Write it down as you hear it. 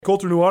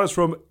Colter Nuanez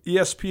from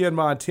ESPN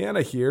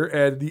Montana here,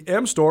 and the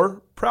M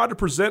Store, proud to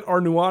present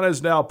our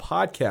Nuanez Now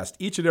podcast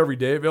each and every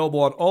day, available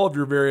on all of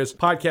your various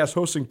podcast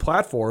hosting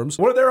platforms.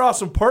 One of their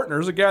awesome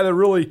partners, a guy that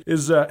really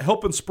is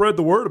helping spread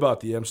the word about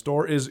the M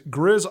Store, is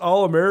Grizz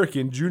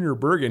All-American Junior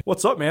Bergen.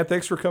 What's up, man?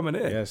 Thanks for coming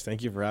in. Yes,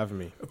 thank you for having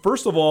me.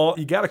 First of all,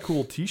 you got a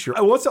cool t-shirt.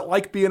 What's it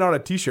like being on a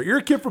t-shirt? You're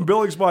a kid from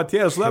Billings,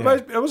 Montana, so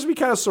that must be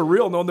kind of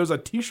surreal knowing there's a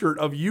t-shirt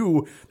of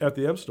you at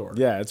the M Store.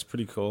 Yeah, it's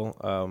pretty cool.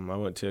 I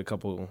went to a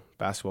couple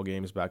basketball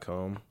games back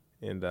home,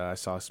 and I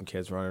saw some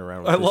kids running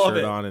around with the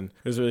shirt on, and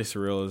it was really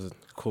surreal. It was a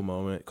cool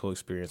moment, cool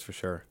experience for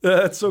sure.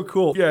 That's so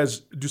cool. You guys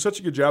do such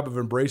a good job of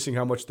embracing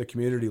how much the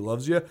community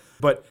loves you.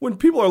 But when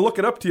people are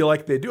looking up to you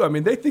like they do,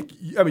 they think,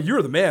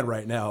 you're the man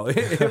right now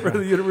for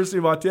the University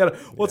of Montana.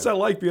 What's that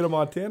like being a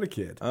Montana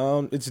kid?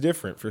 It's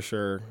different for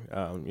sure.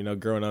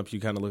 Growing up, you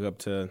kind of look up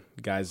to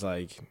guys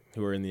like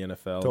who are in the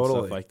NFL and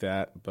stuff like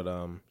that. But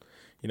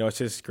it's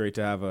just great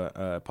to have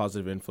a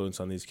positive influence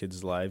on these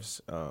kids' lives.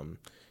 I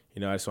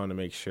just want to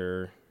make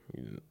sure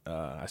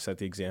I set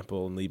the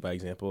example and lead by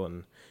example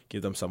and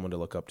give them someone to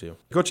look up to.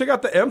 Go check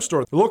out the M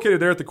Store. They're located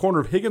there at the corner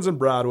of Higgins and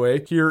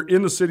Broadway here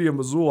in the city of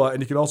Missoula,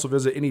 and you can also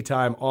visit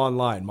anytime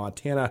online,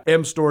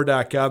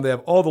 montanamstore.com. They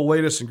have all the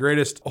latest and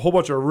greatest, a whole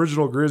bunch of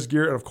original Grizz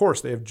gear, and of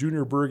course, they have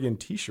Junior Bergen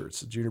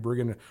t-shirts. Junior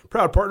Bergen,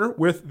 proud partner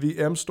with the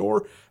M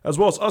Store, as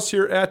well as us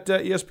here at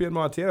ESPN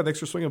Montana. Thanks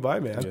for swinging by,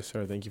 man. Yes,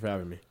 sir. Thank you for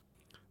having me.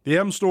 The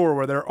M Store,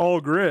 where they're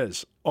all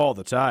Grizz all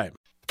the time.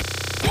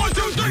 1,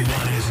 2, 3.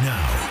 Nuanez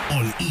Now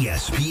on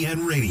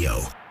ESPN Radio.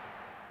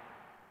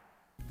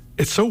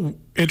 It's so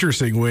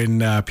interesting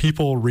when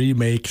people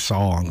remake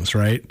songs,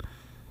 right?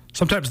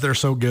 Sometimes they're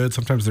so good,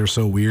 sometimes they're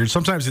so weird.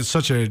 Sometimes it's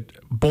such a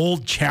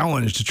bold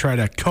challenge to try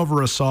to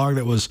cover a song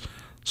that was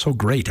so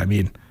great.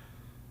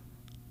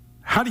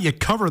 How do you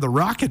cover the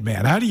Rocket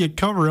Man? How do you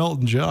cover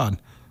Elton John?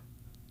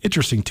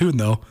 Interesting tune,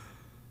 though.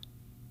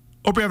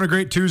 Hope you're having a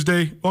great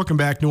Tuesday. Welcome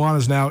back.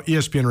 Nuanez Now,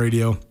 ESPN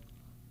Radio.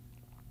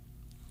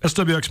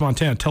 SWX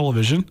Montana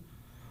Television.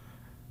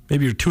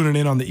 Maybe you're tuning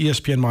in on the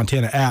ESPN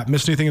Montana app.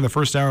 Missed anything in the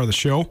first hour of the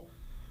show?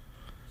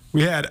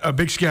 We had a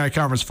Big Sky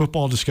Conference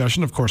football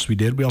discussion. Of course we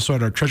did. We also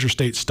had our Treasure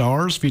State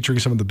Stars featuring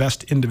some of the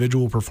best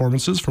individual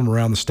performances from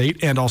around the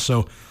state and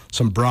also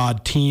some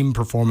broad team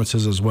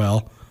performances as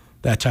well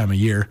that time of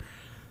year.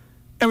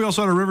 And we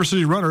also had our River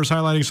City Runners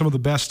highlighting some of the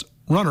best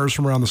runners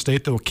from around the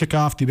state that will kick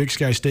off the Big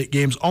Sky State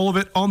games. All of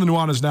it on the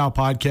Nuanez Now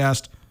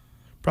podcast,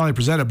 probably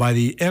presented by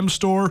the M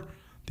Store,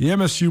 the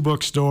MSU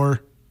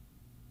Bookstore,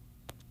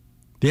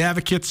 the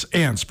Advocates,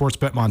 and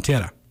Sportsbet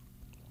Montana.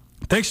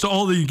 Thanks to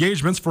all the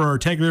engagements for our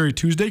Taglieri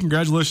Tuesday.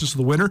 Congratulations to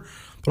the winner.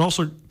 But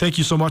also, thank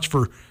you so much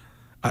for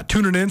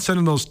tuning in,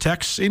 sending those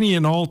texts, any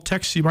and all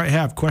texts you might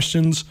have,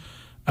 questions,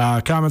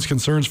 comments,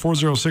 concerns,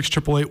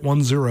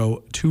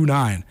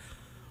 406-888-1029.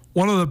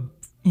 One of the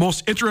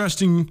most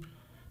interesting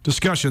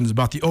discussions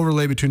about the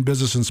overlay between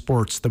business and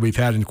sports that we've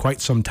had in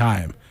quite some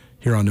time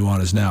here on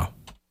Nuanez Now.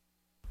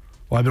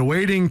 Well, I've been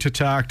waiting to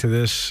talk to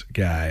this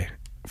guy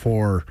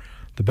for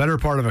the better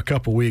part of a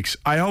couple weeks.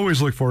 I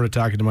always look forward to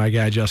talking to my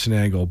guy, Justin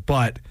Angle,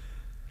 but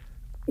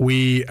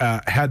we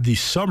had the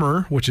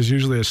summer, which is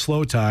usually a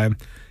slow time,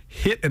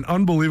 hit an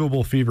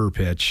unbelievable fever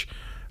pitch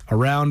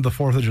around the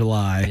 4th of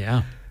July.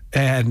 Yeah.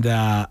 And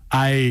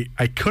I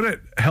couldn't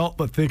help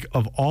but think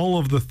of all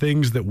of the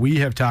things that we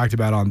have talked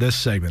about on this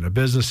segment, a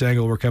business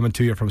angle. We're coming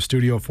to you from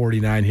Studio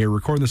 49 here,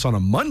 recording this on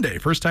a Monday.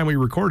 First time we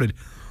recorded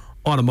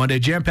on a Monday.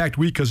 Jam-packed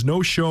week because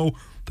no show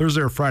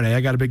Thursday or Friday.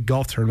 I got a big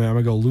golf tournament. I'm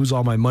going to go lose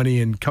all my money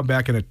and come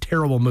back in a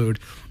terrible mood.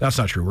 That's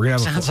not true. We're gonna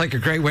have Sounds like a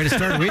great way to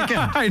start a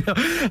weekend.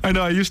 I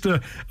know. I used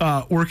to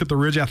work at the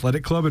Ridge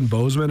Athletic Club in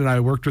Bozeman, and I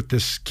worked with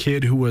this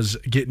kid who was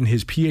getting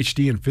his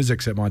PhD in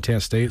physics at Montana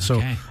State.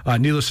 Okay. So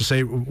needless to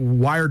say,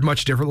 wired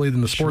much differently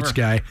than the sports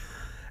guy.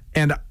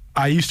 And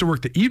I used to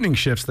work the evening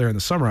shifts there in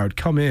the summer. I would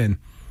come in,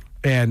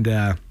 and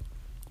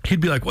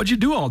he'd be like, "What'd you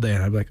do all day?"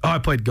 And I'd be like, "Oh, I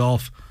played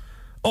golf."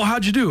 "Oh,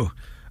 how'd you do?"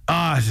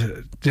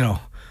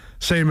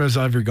 Same as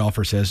every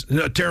golfer says,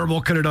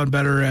 terrible, could have done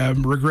better,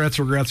 regrets.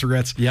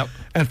 Yep.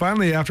 And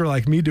finally, after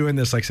me doing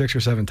this 6 or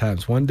 7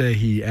 times, one day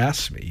he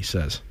asked me, he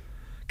says,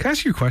 "Can I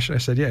ask you a question?" I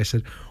said, "Yeah." I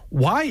said,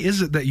 "Why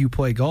is it that you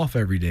play golf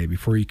every day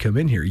before you come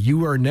in here?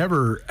 You are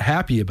never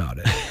happy about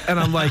it." And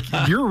I'm like,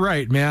 "You're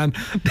right, man.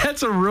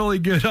 That's a really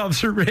good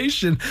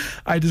observation.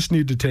 I just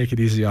need to take it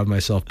easy on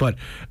myself." But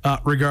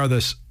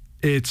regardless,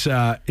 it's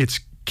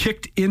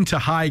kicked into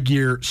high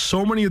gear.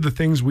 So many of the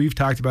things we've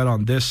talked about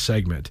on this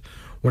segment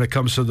when it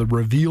comes to the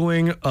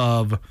revealing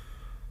of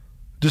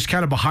just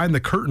kind of behind the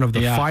curtain of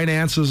the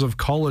finances of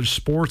college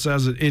sports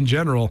as in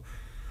general,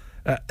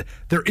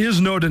 there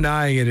is no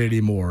denying it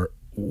anymore.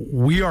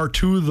 We are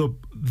to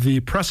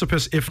the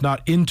precipice, if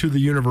not into the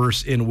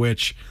universe in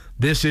which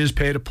this is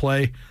pay to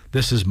play.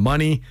 This is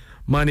money.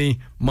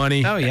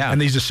 Oh, yeah. And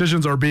these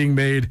decisions are being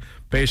made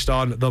based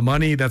on the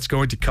money that's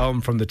going to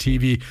come from the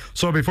TV.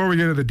 So before we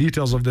get into the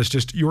details of this,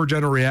 just your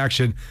general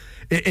reaction,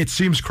 it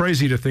seems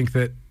crazy to think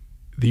that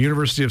the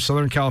University of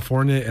Southern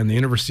California and the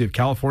University of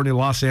California,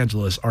 Los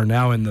Angeles are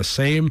now in the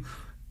same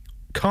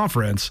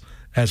conference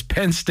as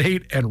Penn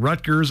State and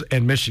Rutgers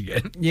and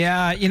Michigan.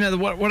 Yeah,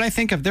 what I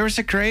think of, there was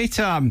a great,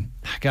 and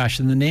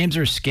the names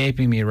are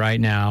escaping me right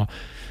now,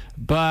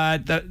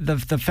 but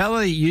the fellow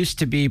that used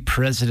to be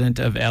president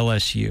of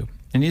LSU,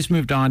 and he's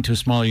moved on to a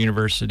smaller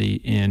university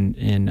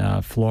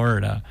in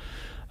Florida,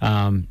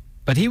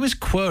 but he was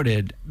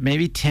quoted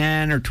maybe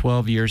 10 or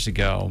 12 years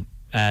ago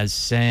as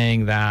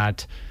saying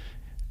that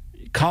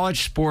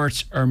college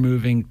sports are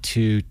moving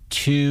to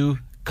 2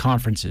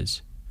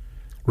 conferences,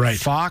 right?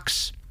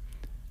 Fox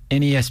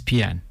and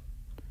ESPN.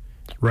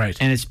 Right.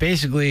 And it's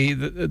basically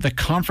the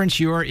conference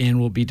you are in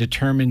will be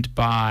determined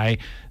by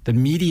the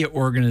media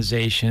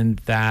organization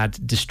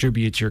that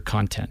distributes your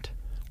content.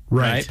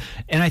 Right.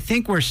 And I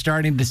think we're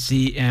starting to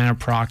see an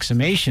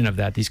approximation of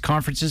that. These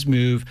conferences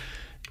move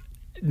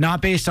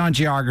not based on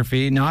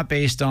geography, not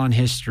based on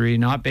history,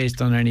 not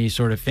based on any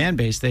sort of fan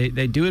base. They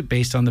do it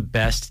based on the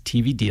best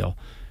TV deal.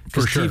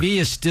 Because TV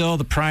is still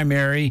the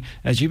primary,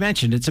 as you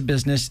mentioned, it's a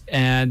business,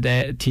 and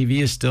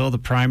TV is still the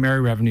primary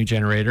revenue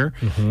generator.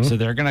 Mm-hmm. So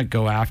they're going to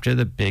go after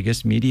the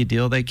biggest media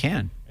deal they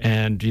can.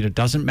 And it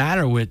doesn't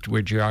matter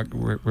where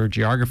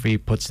geography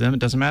puts them. It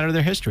doesn't matter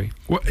their history.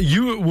 Well,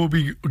 you will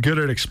be good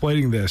at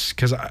explaining this,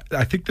 because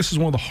I think this is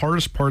one of the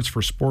hardest parts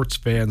for sports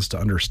fans to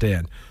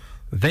understand.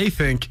 They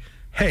think,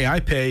 hey,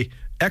 I pay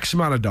X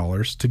amount of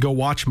dollars to go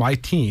watch my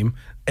team,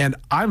 and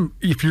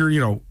if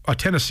you're, a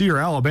Tennessee or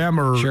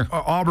Alabama or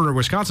Auburn or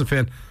Wisconsin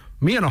fan,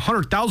 me and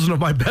 100,000 of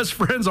my best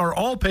friends are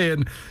all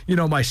paying,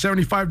 my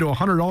 $75 to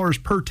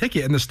 $100 per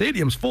ticket, and the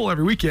stadium's full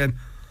every weekend.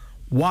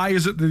 Why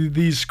is it that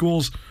these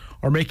schools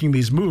are making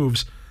these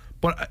moves?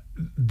 But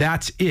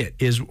that's it,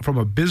 is from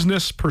a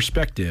business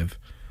perspective,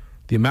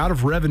 the amount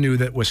of revenue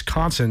that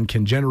Wisconsin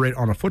can generate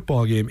on a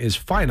football game is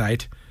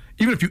finite.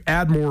 Even if you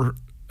add more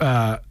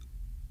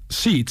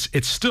seats,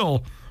 it's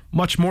still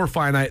much more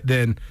finite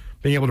than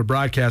being able to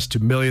broadcast to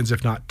millions,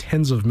 if not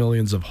tens of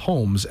millions of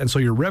homes. And so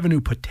your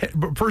revenue,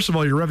 first of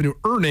all, your revenue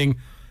earning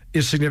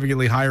is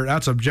significantly higher.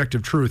 That's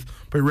objective truth.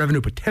 But your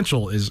revenue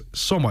potential is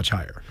so much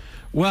higher.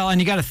 Well,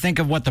 and you got to think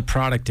of what the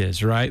product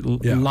is, right?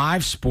 Yeah.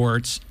 Live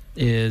sports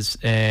is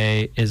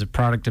a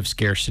product of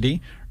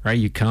scarcity, right?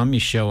 You come, you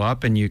show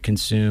up, and you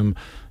consume,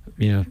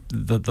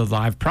 the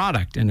live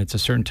product, and it's a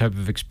certain type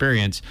of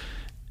experience.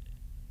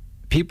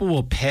 People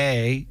will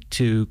pay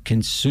to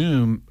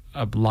consume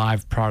a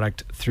live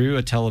product through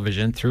a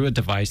television, through a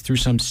device, through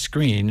some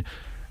screen,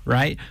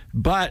 right?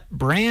 But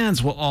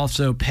brands will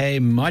also pay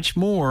much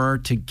more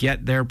to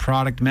get their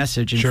product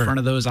message in front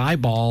of those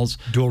eyeballs.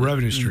 Dual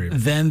revenue stream.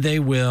 Than they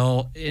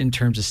will in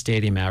terms of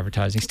stadium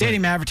advertising.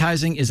 Stadium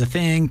advertising is a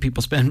thing.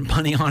 People spend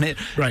money on it.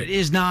 Right. It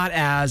is not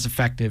as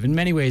effective. In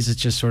many ways, it's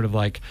just sort of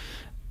like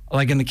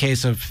in the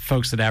case of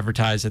folks that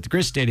advertise at the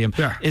Grizz Stadium,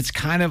 it's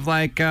kind of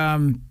like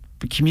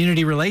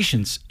community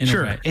relations in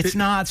a way. It's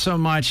not so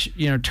much,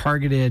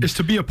 targeted. It's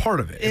to be a part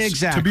of it.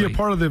 Exactly. To be a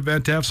part of the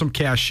event, to have some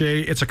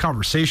cachet. It's a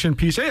conversation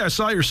piece. Hey, I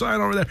saw your sign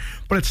over there.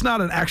 But it's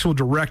not an actual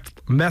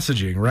direct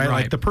messaging, right?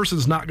 Like the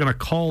person's not going to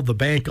call the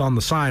bank on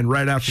the sign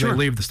right after they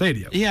leave the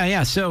stadium.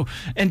 Yeah. So,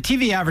 and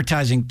TV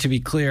advertising, to be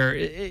clear,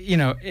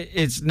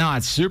 it's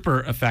not super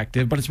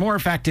effective, but it's more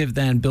effective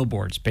than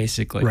billboards,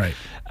 basically. Right.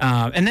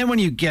 And then when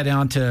you get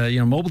onto,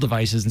 mobile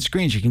devices and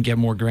screens, you can get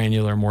more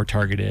granular, more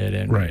targeted,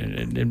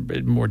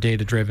 and more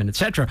data-driven, et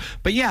cetera.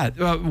 But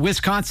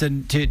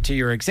Wisconsin, to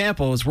your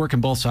example, is working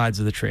both sides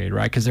of the trade,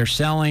 right? Because they're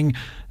selling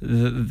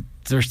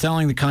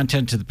the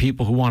content to the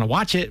people who want to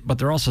watch it, but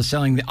they're also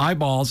selling the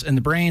eyeballs and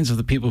the brains of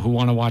the people who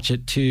want to watch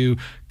it to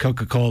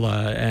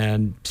Coca-Cola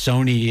and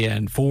Sony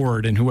and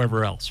Ford and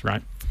whoever else,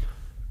 right?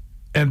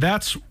 And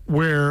that's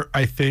where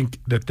I think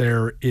that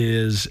there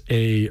is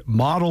a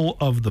model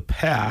of the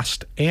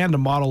past and a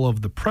model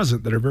of the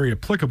present that are very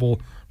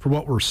applicable for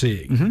what we're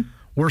seeing. Mm-hmm.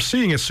 We're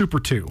seeing a Super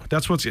 2.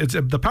 That's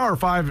the Power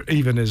 5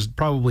 even is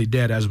probably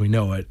dead as we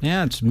know it.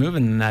 Yeah, it's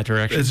moving in that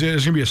direction. It's going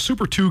to be a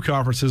Super 2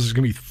 conferences. There's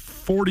going to be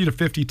 40 to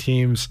 50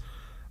 teams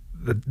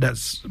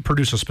that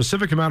produce a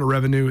specific amount of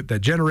revenue that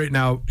generate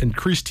now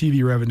increased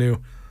TV revenue.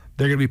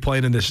 They're going to be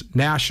playing in this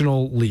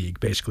national league,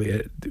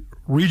 basically.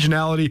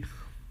 Regionality,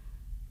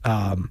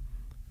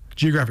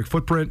 geographic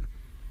footprint,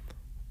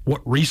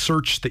 what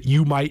research that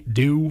you might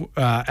do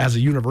as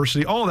a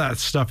university, all that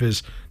stuff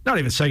is not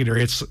even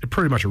secondary. It's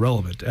pretty much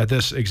irrelevant at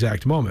this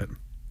exact moment.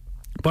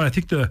 But I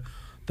think the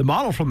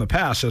model from the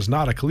past is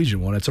not a collegiate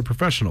one. It's a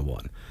professional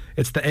one.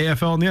 It's the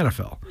AFL and the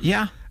NFL.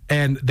 Yeah.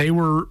 And they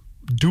were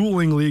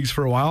dueling leagues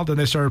for a while. Then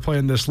they started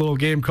playing this little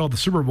game called the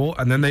Super Bowl,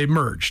 and then they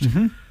merged.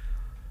 Mm-hmm.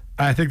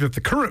 I think that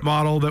the current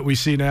model that we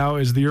see now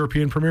is the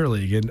European Premier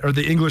League or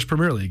the English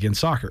Premier League in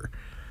soccer.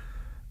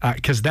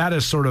 Because that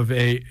is sort of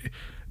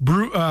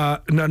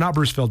not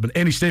Bruce Feldman,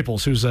 Andy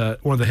Staples, who's one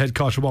of the head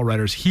college football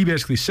writers. He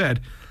basically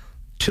said,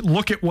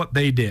 look at what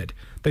they did.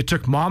 They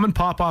took mom and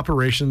pop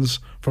operations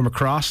from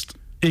across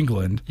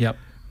England,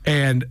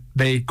 and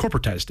they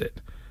corporatized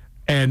it,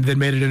 and then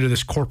made it into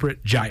this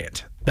corporate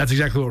giant. That's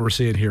exactly what we're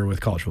seeing here with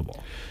college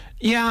football.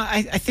 Yeah,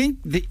 I think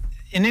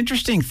an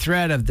interesting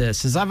thread of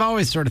this is I've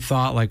always sort of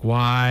thought, like,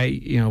 why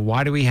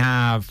do we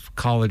have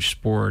college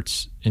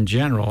sports in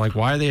general? Like,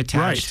 why are they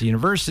attached to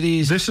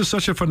universities? This is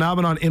such a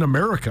phenomenon in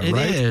America,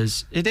 right?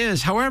 It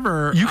is.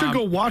 However, you can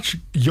go watch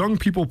young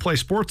people play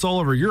sports all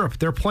over Europe.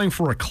 They're playing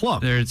for a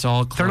club. It's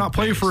all club. They're not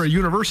playing for a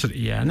university.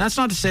 Yeah, and that's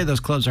not to say those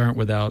clubs aren't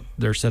without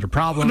their set of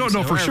problems.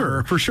 No, for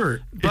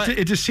sure. But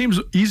it just seems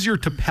easier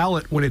to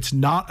palate when it's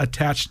not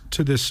attached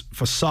to this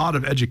facade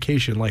of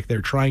education like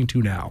they're trying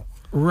to now.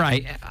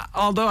 Right.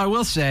 Although I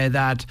will say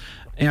that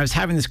I was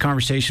having this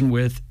conversation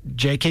with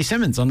J.K.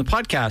 Simmons on the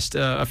podcast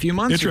a few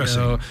months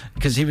ago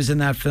because he was in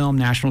that film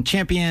National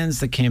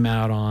Champions that came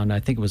out on, I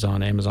think it was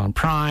on Amazon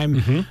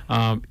Prime.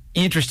 Mm-hmm.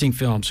 Interesting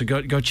film. So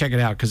go check it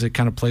out because it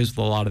kind of plays with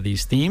a lot of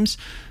these themes.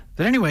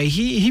 But anyway,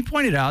 he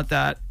pointed out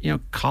that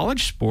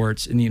college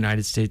sports in the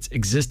United States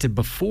existed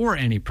before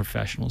any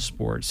professional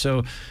sport.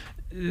 So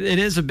it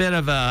is a bit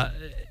of a,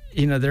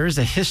 there is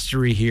a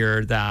history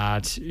here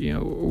that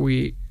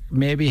we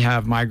maybe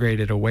have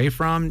migrated away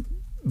from,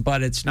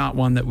 but it's not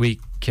one that we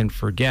can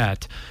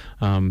forget.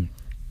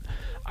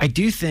 I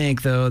do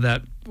think, though,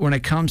 that when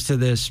it comes to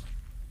this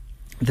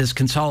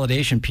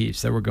consolidation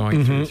piece that we're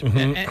going through,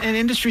 and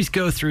industries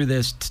go through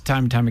this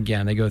time and time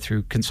again. They go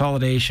through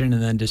consolidation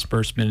and then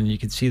disbursement, and you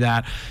can see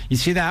that. You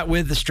see that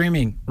with the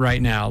streaming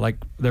right now. Like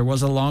there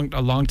was a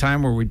long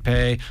time where we'd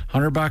pay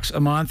 $100 a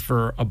month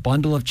for a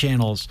bundle of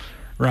channels.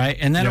 Right.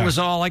 And then it was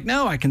all like,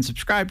 no, I can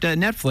subscribe to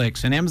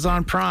Netflix and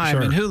Amazon Prime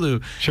and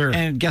Hulu. Sure.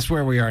 And guess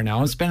where we are now?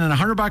 I'm spending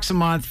 $100 a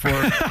month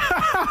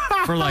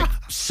for like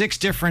 6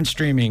 different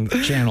streaming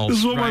channels. This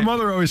is what my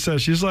mother always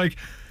says. She's like,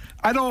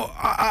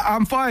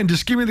 I'm fine.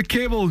 Just give me the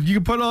cable. You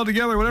can put it all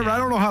together, whatever. Yeah. I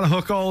don't know how to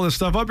hook all this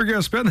stuff up. You're going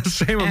to spend the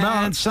same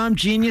amount. And some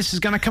genius is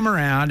going to come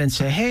around and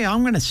say, hey, I'm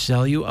going to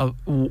sell you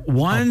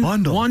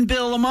one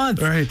bill a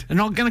month. Right.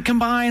 And I'm going to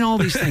combine all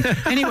these things.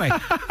 Anyway,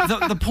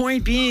 the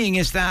point being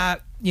is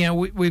that,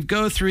 we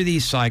go through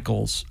these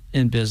cycles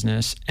in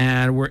business,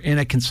 and we're in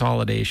a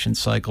consolidation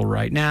cycle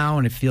right now,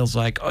 and it feels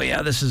like, oh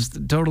yeah, this is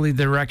totally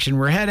the direction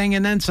we're heading,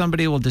 and then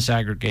somebody will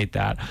disaggregate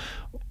that.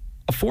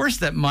 A force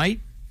that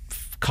might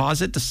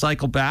cause it to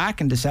cycle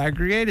back and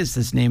disaggregate is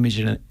this image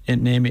and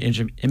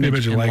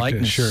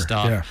likeness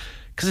stuff.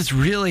 Because it's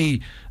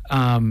really,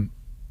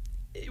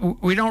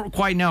 we don't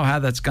quite know how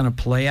that's going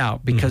to play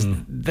out, because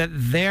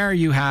there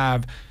you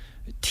have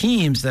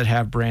teams that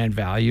have brand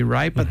value,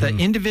 right? But the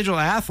individual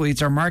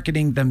athletes are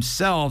marketing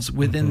themselves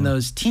within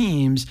those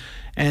teams.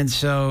 And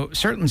so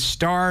certain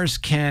stars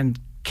can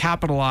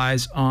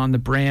capitalize on the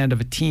brand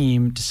of a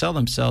team to sell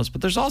themselves.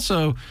 But there's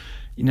also,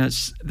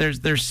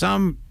 there's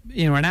some,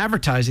 in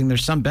advertising,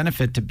 there's some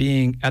benefit to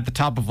being at the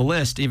top of a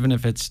list, even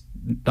if it's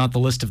not the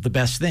list of the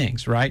best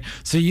things, right?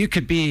 So you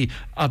could be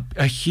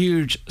a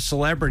huge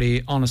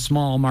celebrity on a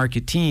small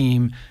market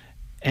team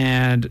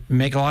and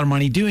make a lot of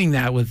money doing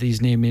that with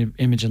these name,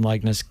 image, and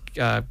likeness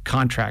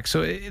contracts.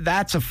 So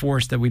that's a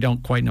force that we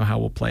don't quite know how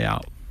will play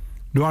out.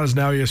 Nuanez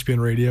Now, ESPN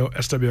Radio,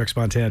 SWX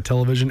Montana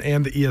Television,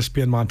 and the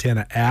ESPN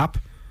Montana app.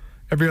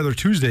 Every other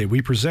Tuesday,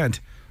 we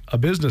present a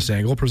business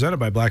angle presented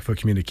by Blackfoot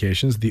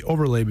Communications, the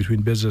overlay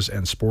between business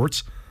and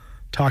sports,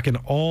 talking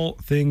all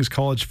things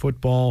college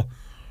football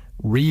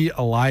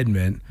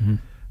realignment.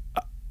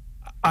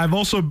 I've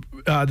also,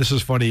 this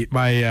is funny,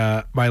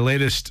 my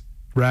latest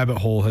rabbit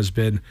hole has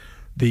been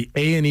the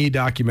A&E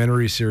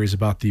documentary series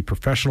about the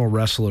professional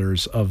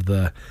wrestlers of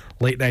the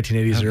late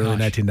 1980s and early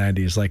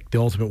 1990s, like The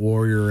Ultimate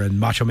Warrior and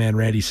Macho Man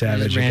Randy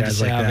Savage and guys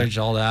like that.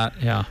 All that,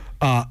 yeah.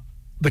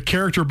 The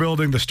character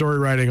building, the story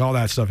writing, all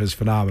that stuff is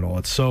phenomenal.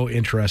 It's so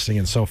interesting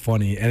and so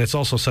funny, and it's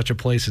also such a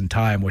place in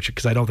time,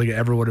 because I don't think it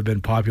ever would have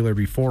been popular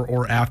before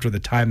or after the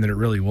time that it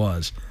really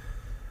was.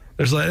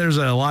 There's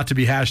a lot to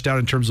be hashed out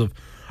in terms of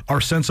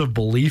our sense of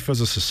belief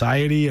as a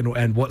society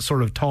and what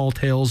sort of tall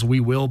tales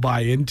we will buy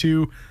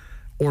into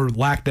or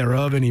lack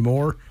thereof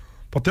anymore.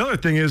 But the other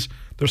thing is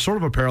there's sort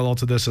of a parallel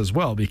to this as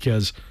well,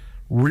 because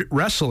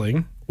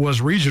wrestling was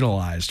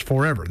regionalized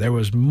forever. There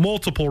was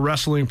multiple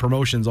wrestling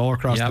promotions all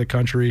across the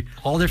country.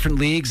 All different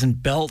leagues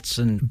and belts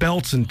and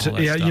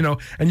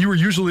and you were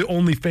usually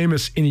only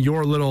famous in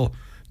your little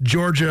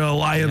Georgia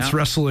Alliance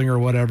wrestling or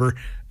whatever.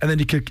 And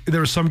then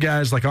there were some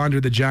guys like Andre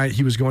the Giant,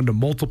 he was going to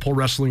multiple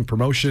wrestling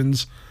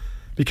promotions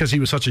because he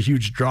was such a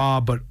huge draw,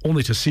 but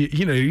only to see,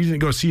 you didn't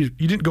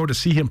go to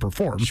see him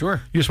perform.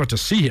 Sure. You just went to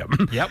see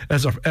him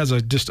as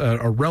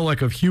a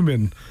relic of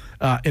human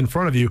in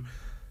front of you.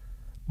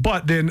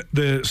 But then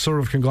the sort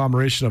of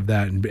conglomeration of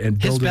that and building.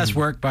 His best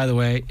work, by the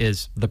way,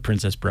 is The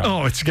Princess Bride.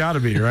 Oh, it's got to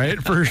be, right?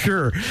 For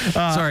sure.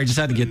 Sorry, just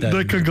had to get that.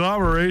 The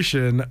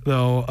conglomeration,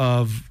 though,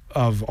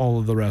 of all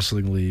of the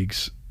wrestling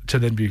leagues to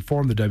then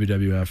form the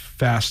WWF,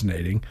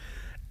 fascinating.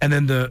 And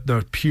then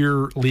the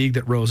pure league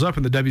that rose up,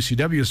 and the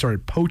WCW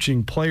started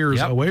poaching players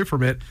away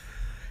from it.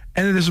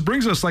 And then this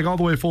brings us all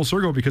the way full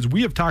circle, because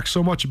we have talked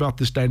so much about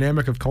this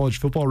dynamic of college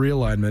football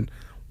realignment,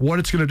 what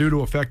it's going to do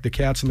to affect the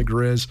Cats and the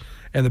Grizz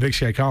and the Big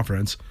Sky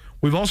Conference.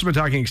 We've also been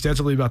talking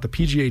extensively about the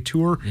PGA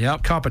Tour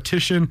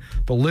competition,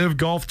 the LIV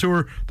Golf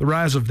Tour, the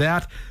rise of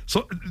that.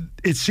 So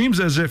it seems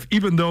as if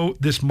even though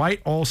this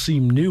might all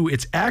seem new,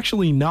 it's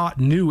actually not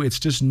new. It's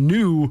just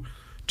new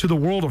to the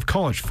world of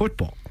college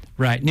football.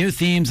 Right. New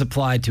themes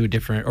applied to a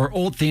different, or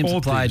old themes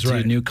applied to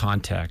a new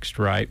context,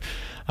 right?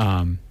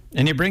 And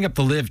you bring up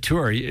the LIV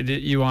Tour.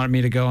 You wanted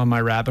me to go on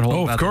my rabbit hole?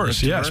 Oh, about of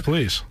course. The LIV Tour? Yes,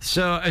 please.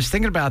 So I was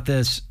thinking about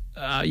this.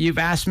 You've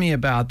asked me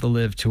about the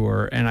LIV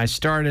Tour, and I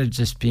started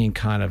just being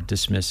kind of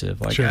dismissive.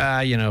 Like,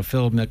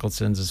 Phil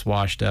Mickelson's this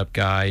washed-up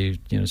guy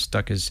who,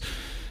 stuck his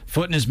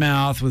foot in his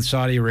mouth with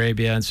Saudi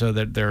Arabia, and so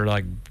they're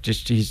like,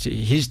 just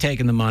he's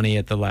taking the money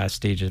at the last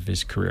stage of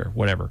his career,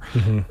 whatever.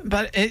 Mm-hmm.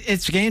 But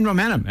it's gained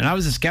momentum, and I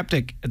was a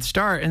skeptic at the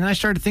start, and then I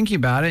started thinking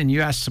about it, and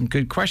you asked some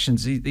good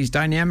questions. These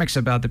dynamics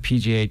about the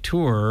PGA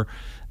Tour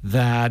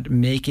that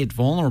make it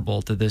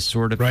vulnerable to this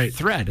sort of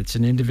threat. It's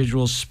an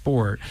individual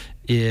sport.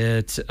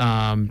 It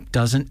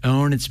doesn't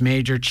own its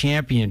major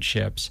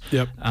championships.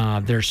 Yep.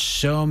 There's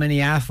so many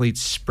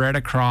athletes spread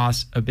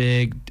across a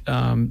big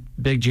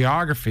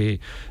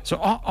geography. So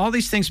all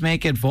these things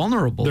make it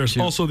vulnerable. There's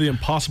also the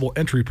impossible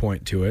entry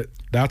point to it.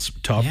 That's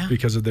tough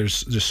because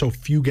there's just so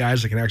few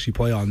guys that can actually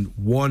play on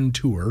one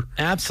tour.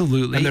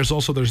 Absolutely. And there's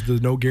the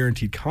no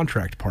guaranteed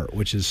contract part,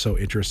 which is so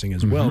interesting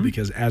as well,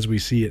 because as we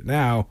see it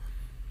now,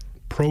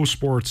 pro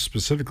sports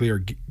specifically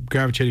are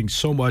gravitating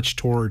so much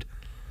toward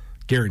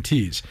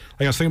guarantees.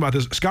 Like I was thinking about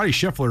this, Scotty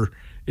Scheffler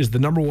is the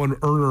number one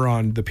earner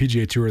on the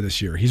PGA Tour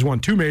this year. He's won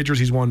 2 majors.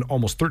 He's won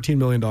almost $13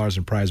 million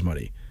in prize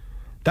money.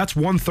 That's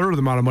 1/3 of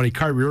the amount of money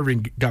Kyrie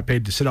Irving got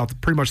paid to sit out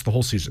pretty much the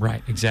whole season.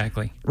 Right,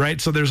 exactly. Right,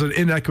 so there's an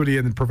inequity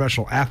in the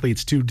professional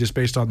athletes too, just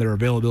based on their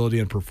availability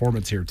and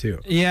performance here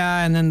too.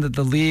 Yeah, and then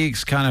the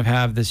leagues kind of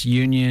have this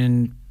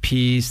union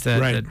piece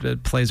that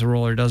plays a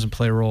role or doesn't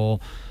play a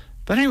role.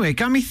 But anyway, it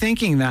got me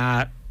thinking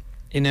that,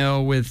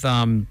 with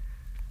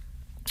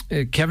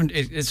Kevin,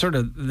 it sort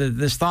of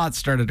this thought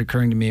started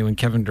occurring to me when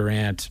Kevin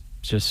Durant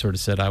just sort of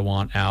said, "I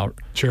want out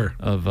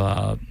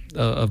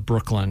of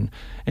Brooklyn,"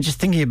 and just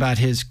thinking about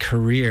his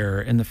career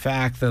and the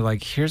fact that,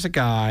 like, here's a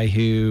guy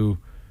who,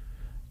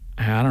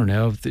 I don't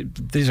know,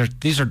 these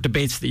are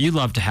debates that you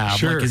love to have.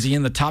 Sure. Like, is he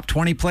in the top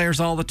 20 players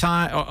all the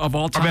time of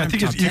all time? I mean, I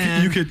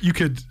think you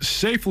could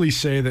safely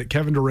say that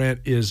Kevin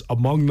Durant is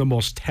among the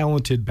most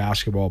talented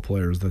basketball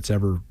players that's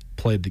ever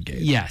played the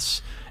game.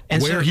 Yes.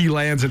 And where he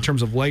lands in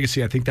terms of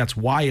legacy, I think that's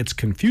why it's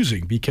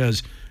confusing,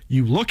 because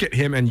you look at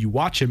him and you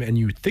watch him and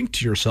you think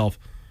to yourself,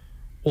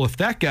 well, if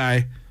that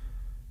guy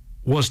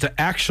was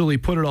to actually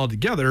put it all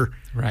together,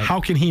 how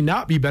can he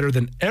not be better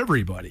than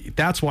everybody?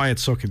 That's why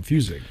it's so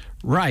confusing.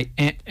 Right.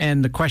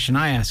 And the question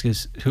I ask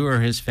is, who are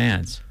his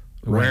fans?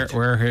 Right.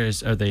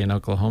 Are they in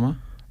Oklahoma?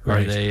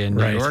 Right. Are they in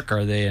New York?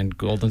 Are they in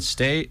Golden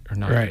State? Or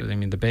not? Right. I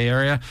mean, the Bay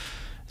Area.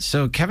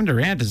 So Kevin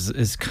Durant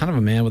is kind of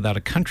a man without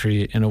a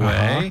country in a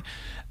way.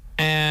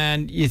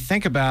 And you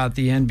think about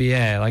the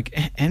NBA, like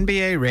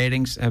NBA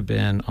ratings have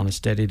been on a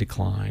steady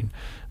decline.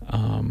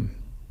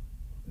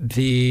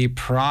 The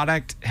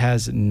product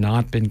has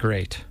not been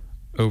great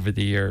over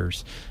the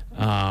years.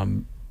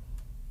 And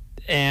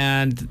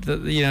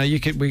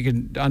we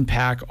could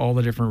unpack all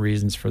the different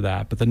reasons for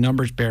that, but the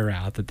numbers bear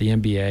out that the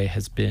NBA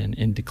has been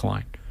in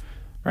decline.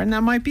 Right? And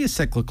that might be a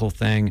cyclical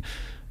thing,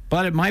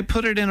 but it might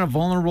put it in a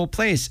vulnerable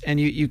place. And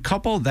you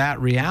couple that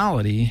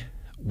reality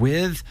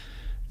with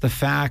the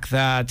fact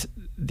that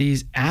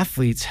these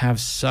athletes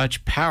have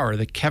such power,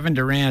 the Kevin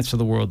Durants of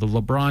the world, the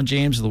LeBron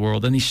James of the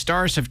world, and these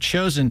stars have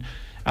chosen,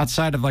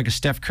 outside of like a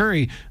Steph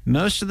Curry,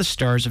 most of the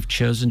stars have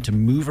chosen to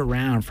move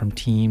around from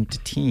team to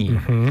team.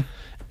 Mm-hmm.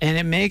 And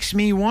it makes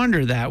me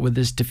wonder that with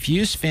this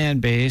diffuse fan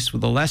base,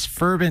 with a less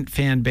fervent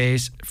fan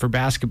base for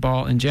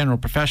basketball in general,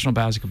 professional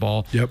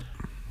basketball,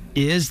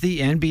 is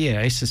the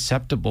NBA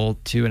susceptible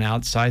to an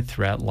outside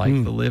threat like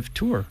the LIV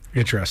Tour?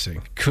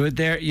 Interesting. Could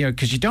there,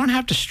 because you don't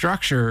have to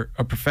structure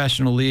a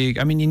professional league.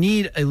 I mean, you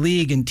need a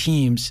league and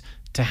teams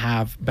to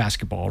have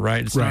basketball,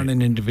 right? It's not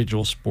an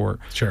individual sport.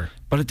 Sure.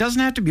 But it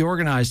doesn't have to be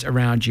organized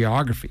around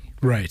geography.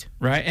 Right.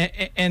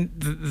 Right? And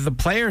the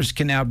players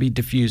can now be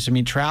diffused. I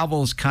mean,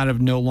 travel is kind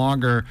of no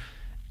longer...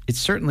 It's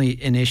certainly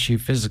an issue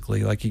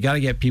physically. Like, you got to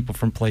get people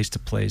from place to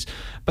place.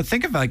 But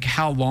think of like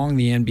how long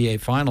the NBA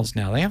finals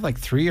now. They have like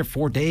 3 or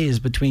 4 days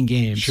between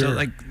games. Sure. So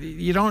like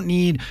you don't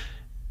need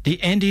do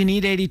you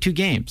need 82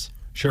 games?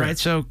 Sure. Right.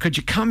 So could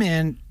you come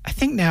in? I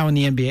think now in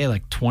the NBA,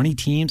 like 20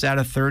 teams out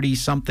of 30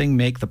 something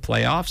make the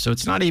playoffs. So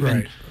it's not even.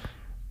 Right.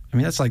 I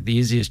mean, that's like the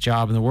easiest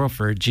job in the world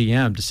for a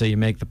GM to say you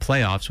make the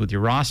playoffs with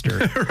your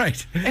roster.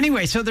 Right.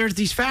 Anyway, so there's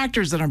these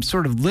factors that I'm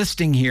sort of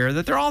listing here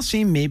that they all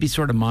seem maybe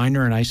sort of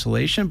minor in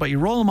isolation, but you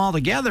roll them all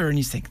together and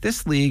you think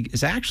this league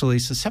is actually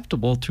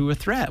susceptible to a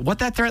threat. What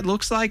that threat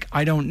looks like,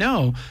 I don't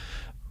know,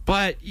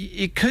 but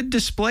it could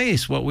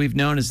displace what we've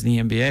known as the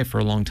NBA for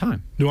a long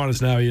time.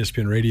 Nuanez now,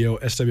 ESPN Radio,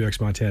 SWX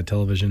Montana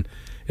Television.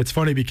 It's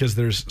funny because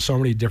there's so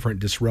many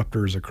different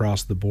disruptors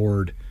across the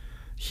board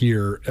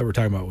here that we're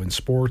talking about in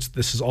sports.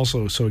 This is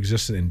also so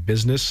existent in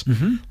business.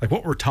 Mm-hmm. Like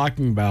what we're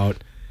talking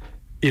about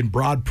in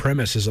broad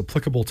premise is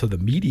applicable to the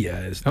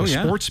media,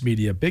 sports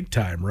media, big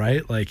time,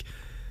 right? Like,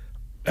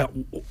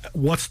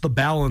 what's the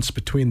balance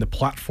between the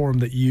platform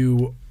that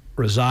you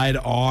reside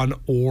on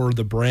or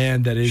the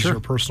brand that is your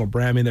personal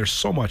brand? I mean, there's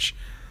so much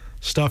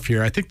stuff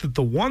here. I think that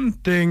the one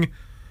thing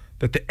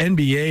that the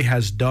NBA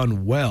has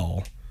done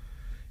well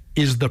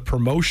is the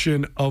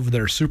promotion of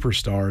their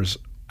superstars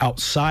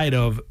outside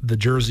of the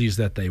jerseys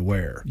that they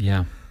wear.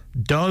 Yeah.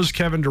 Does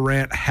Kevin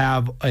Durant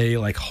have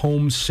a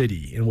home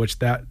city in which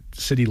that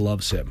city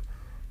loves him?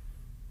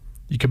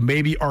 You could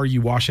maybe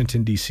argue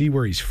Washington, D.C.,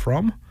 where he's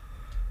from,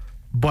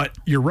 but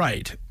you're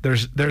right.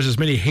 There's as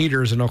many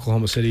haters in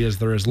Oklahoma City as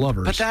there is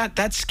lovers. But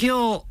that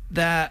skill,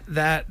 that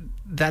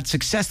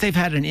success they've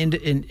had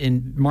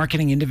in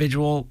marketing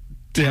individual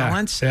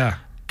talents,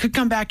 could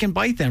come back and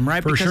bite them,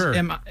 right? For sure.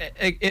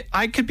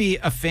 I could be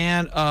a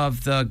fan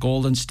of the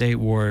Golden State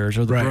Warriors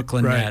or the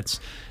Brooklyn Nets.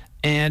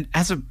 And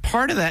as a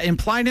part of that,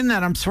 implied in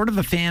that, I'm sort of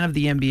a fan of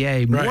the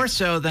NBA, more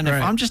so than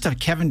if I'm just a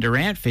Kevin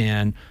Durant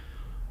fan.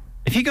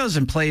 If he goes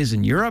and plays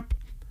in Europe,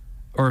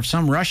 or if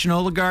some Russian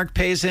oligarch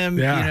pays him,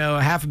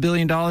 $500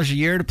 million a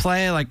year to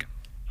play,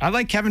 I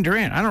like Kevin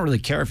Durant. I don't really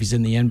care if he's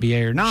in the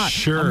NBA or not.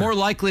 Sure. I'm more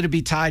likely to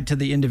be tied to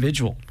the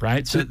individual,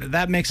 right? So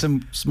that makes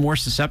him more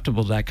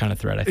susceptible to that kind of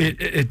threat, I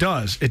think. It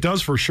does. It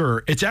does for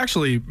sure. It's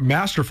actually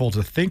masterful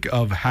to think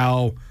of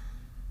how,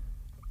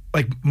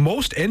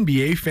 most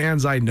NBA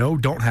fans I know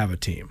don't have a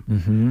team.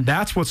 Mm-hmm.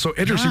 That's what's so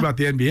interesting about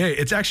the NBA.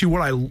 It's actually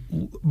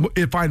what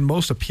I find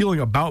most appealing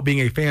about being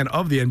a fan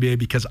of the NBA,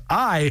 because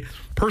I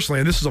personally,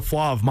 and this is a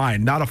flaw of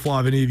mine, not a flaw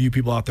of any of you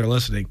people out there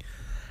listening,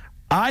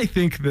 I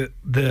think that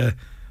the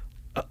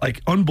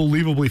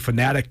unbelievably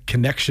fanatic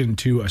connection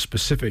to a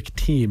specific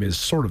team is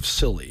sort of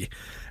silly.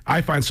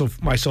 I find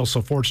myself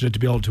so fortunate to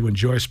be able to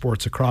enjoy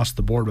sports across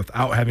the board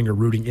without having a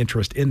rooting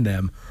interest in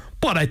them.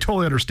 But I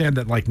totally understand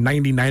that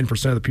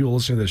 99% of the people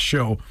listening to this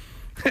show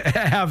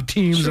have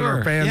teams and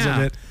are fans of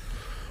it.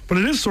 But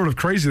it is sort of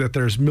crazy that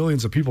there's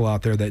millions of people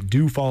out there that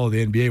do follow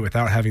the NBA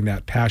without having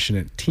that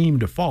passionate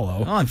team to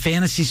follow. Oh, and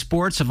fantasy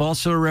sports have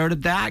also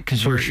eroded that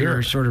because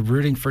you're sort of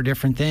rooting for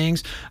different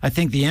things. I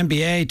think the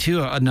NBA,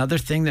 too, another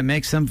thing that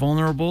makes them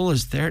vulnerable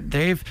is the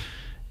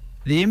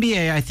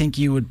NBA, I think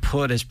you would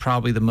put as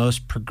probably the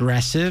most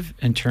progressive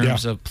in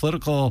terms of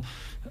political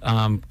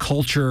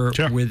culture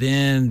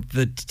within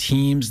the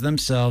teams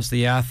themselves,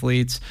 the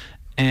athletes,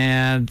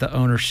 and the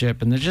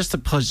ownership, and just the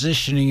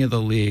positioning of the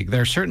league.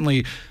 They're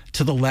certainly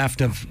to the left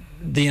of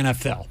the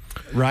NFL,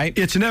 right?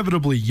 It's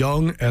inevitably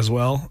young as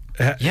well.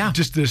 Yeah.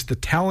 The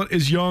talent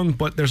is young,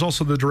 but there's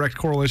also the direct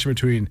correlation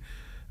between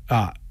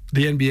the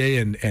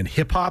NBA and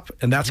hip-hop,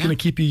 and that's going to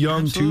keep you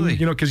young, too,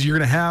 because you're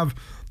going to have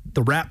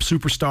the rap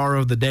superstar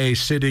of the day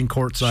sitting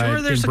courtside in Brooklyn.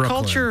 Sure, there's a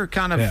culture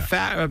kind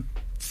of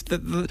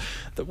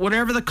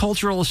whatever the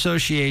cultural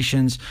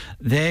associations,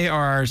 they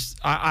are.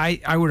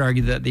 I would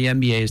argue that the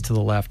NBA is to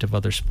the left of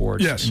other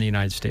sports in the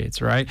United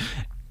States, right?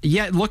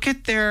 Yet look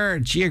at their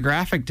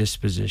geographic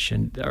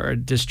disposition or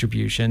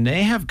distribution.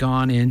 They have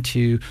gone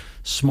into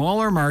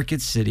smaller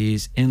market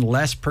cities in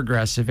less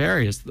progressive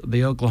areas.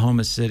 The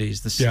Oklahoma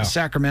cities, the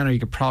Sacramento, you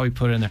could probably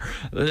put in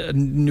there,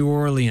 New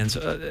Orleans,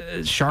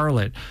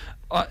 Charlotte.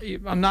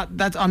 I'm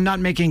not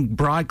making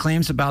broad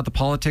claims about the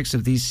politics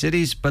of these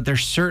cities, but they're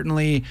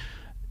certainly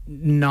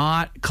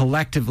not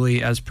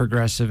collectively as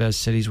progressive as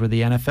cities where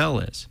the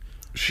NFL is.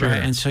 Sure.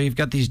 Right? And so you've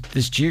got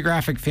this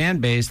geographic fan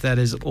base that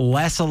is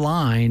less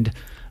aligned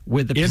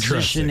with the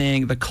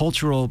positioning, the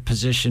cultural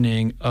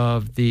positioning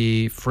of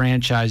the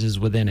franchises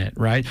within it,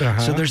 right?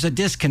 So there's a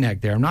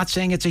disconnect there. I'm not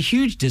saying it's a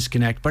huge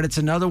disconnect, but it's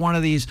another one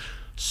of these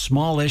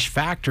smallish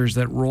factors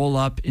that roll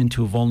up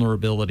into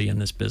vulnerability in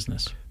this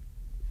business.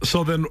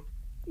 So then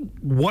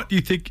what do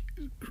you think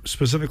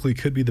specifically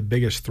could be the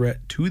biggest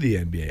threat to the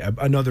NBA?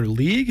 Another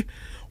league,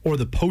 or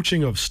the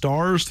poaching of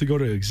stars to go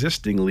to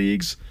existing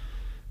leagues?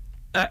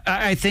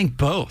 I think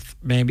both,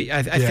 maybe.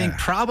 I think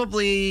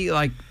probably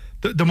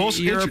the most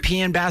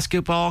European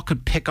basketball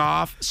could pick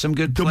off some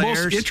good players.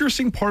 The most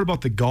interesting part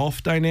about the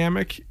golf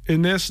dynamic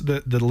in this,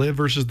 the LIV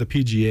versus the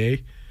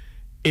PGA,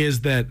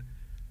 is that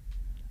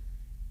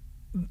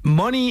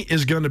money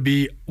is going to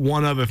be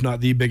one of, if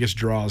not the biggest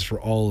draws for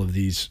all of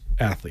these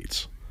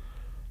athletes.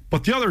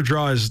 But the other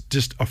draw is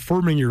just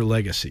affirming your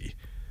legacy.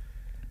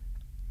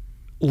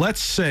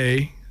 Let's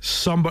say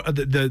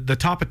the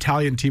top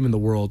Italian team in the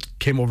world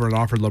came over and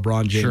offered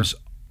LeBron James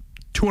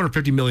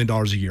 $250 million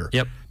a year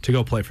to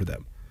go play for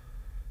them.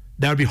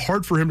 That would be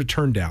hard for him to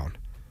turn down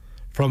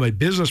from a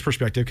business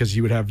perspective, because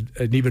he would have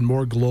an even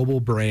more global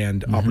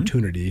brand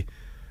opportunity,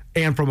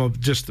 and from a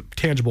just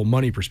tangible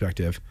money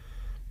perspective.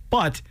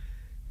 But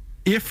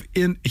if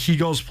he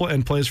goes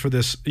and plays for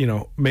this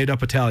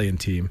made-up Italian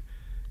team,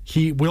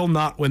 he will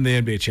not win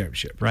the NBA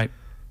championship. Right.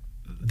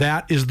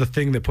 That is the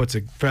thing that puts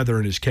a feather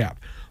in his cap.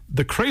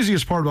 The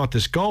craziest part about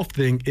this golf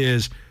thing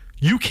is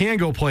you can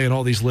go play in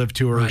all these LIV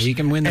tours. Right, you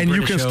can win the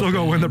British you can still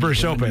go win the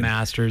British Open. The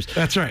Masters.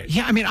 That's right.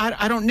 Yeah, I mean,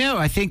 I don't know.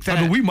 I think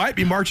that... we might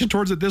be marching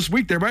towards it this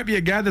week. There might be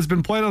a guy that's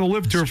been playing on the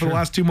LIV tour for the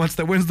last 2 months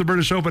that wins the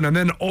British Open, and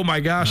then, oh my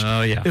gosh,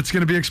 it's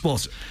going to be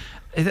explosive.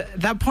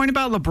 That point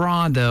about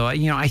LeBron, though,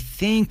 I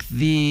think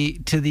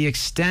to the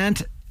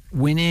extent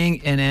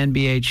winning an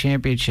NBA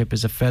championship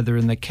is a feather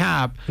in the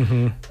cap,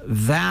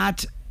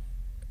 that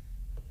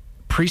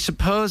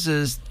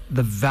presupposes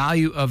the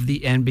value of the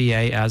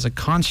NBA as a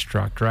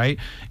construct, right?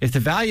 If the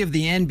value of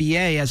the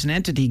NBA as an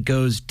entity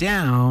goes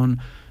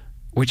down,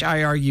 which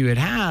I argue it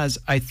has,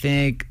 I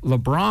think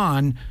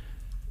LeBron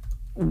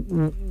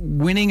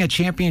winning a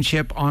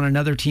championship on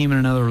another team in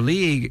another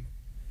league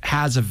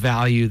has a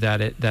value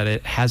that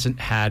it hasn't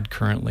had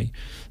currently.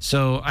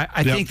 So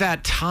I think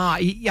that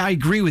I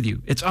agree with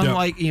you. It's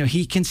unlike,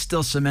 he can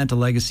still cement a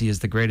legacy as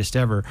the greatest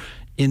ever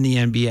in the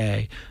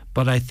NBA,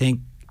 but I think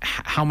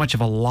how much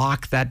of a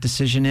lock that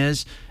decision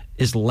is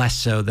less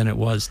so than it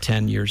was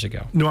 10 years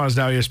ago. Nuanez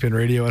now ESPN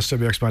Radio,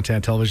 SWX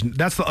Montana Television.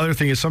 That's the other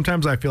thing is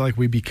sometimes I feel like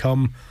we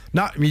become,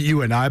 not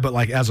you and I, but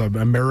like as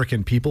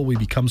American people, we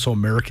become so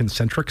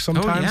American-centric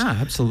sometimes. Oh, yeah,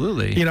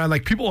 absolutely.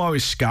 Like people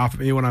always scoff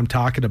at me when I'm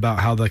talking about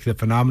how like the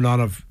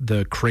phenomenon of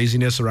the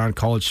craziness around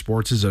college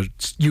sports is a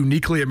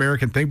uniquely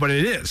American thing, but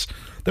it is.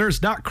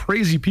 There's not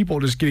crazy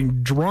people just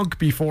getting drunk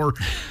before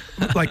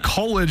like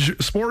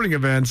college sporting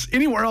events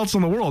anywhere else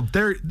in the world.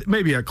 There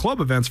maybe at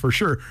club events for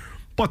sure.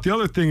 But the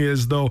other thing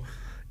is, though,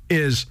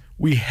 is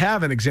we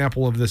have an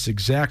example of this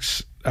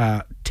exact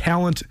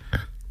talent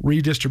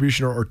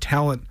redistribution or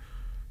talent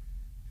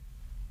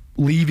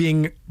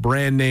leaving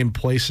brand name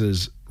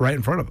places right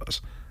in front of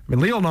us. I mean,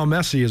 Lionel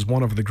Messi is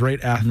one of the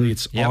great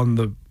athletes on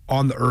the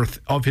earth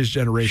of his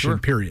generation,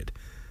 period.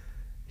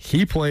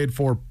 He played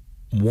for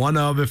one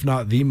of, if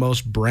not the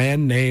most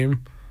brand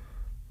name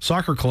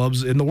soccer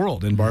clubs in the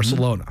world in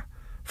Barcelona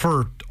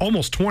for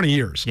almost 20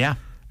 years. Yeah.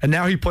 And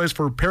now he plays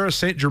for Paris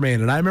Saint-Germain.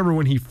 And I remember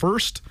when he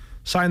first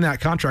signed that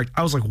contract,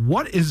 I was like,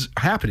 what is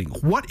happening?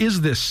 What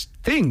is this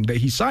thing that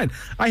he signed?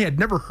 I had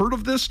never heard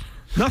of this,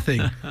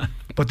 nothing.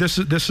 But this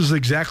is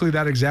exactly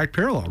that exact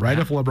parallel, right?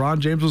 Yeah. If LeBron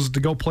James was to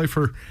go play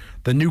for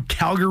the new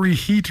Calgary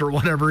Heat or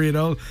whatever,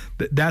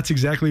 that's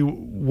exactly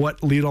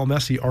what Lionel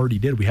Messi already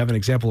did. We have an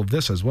example of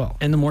this as well.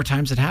 And the more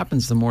times it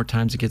happens, the more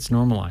times it gets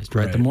normalized,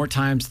 right? The more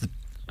times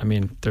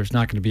there's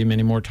not going to be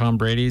many more Tom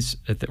Brady's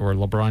or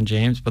LeBron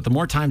James, but the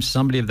more times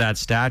somebody of that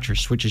stature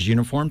switches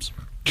uniforms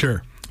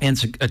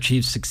and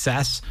achieves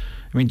success.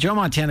 I mean, Joe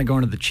Montana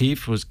going to the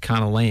Chiefs was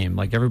kind of lame.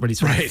 Like everybody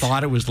sort of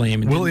thought it was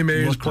lame. Willie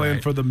Mays playing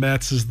for the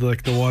Mets is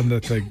like the one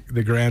that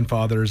the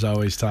grandfathers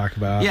always talk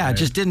about. Yeah, it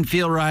just didn't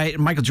feel right.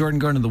 And Michael Jordan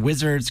going to the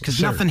Wizards because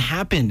nothing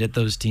happened at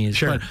those teams.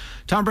 But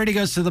Tom Brady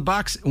goes to the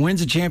Bucks,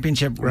 wins a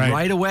championship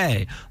right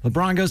away.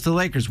 LeBron goes to the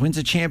Lakers, wins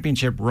a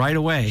championship right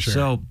away.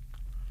 So,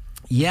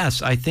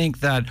 yes, I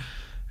think that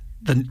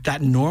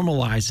that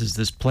normalizes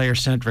this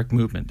player-centric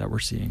movement that we're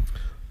seeing.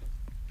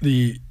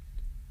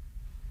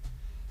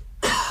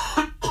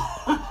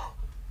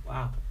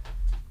 Wow.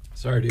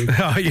 Sorry, dude.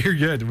 Oh, you're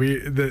good. We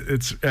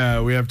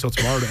have till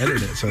tomorrow to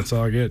edit it, so it's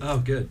all good. Oh,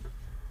 good.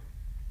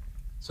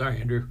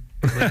 Sorry, Andrew.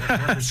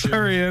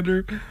 Sorry,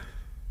 Andrew.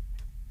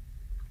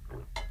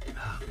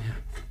 Oh, man.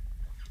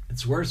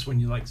 It's worse when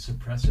you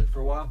suppress it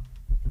for a while.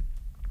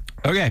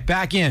 Okay,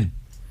 back in.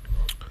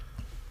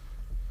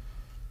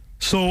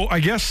 So I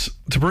guess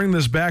to bring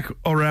this back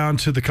around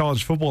to the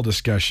college football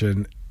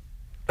discussion,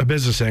 a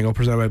business angle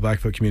presented by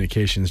Blackfoot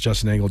Communications.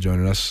 Justin Engel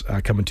joining us,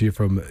 coming to you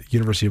from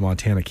University of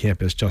Montana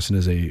campus. Justin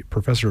is a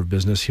professor of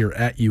business here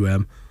at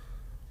UM.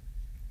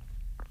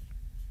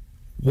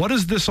 What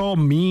does this all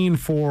mean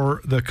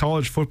for the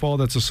college football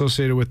that's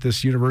associated with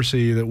this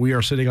university that we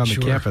are sitting on the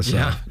campus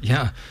of?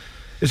 Yeah.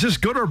 Is this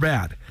good or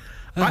bad?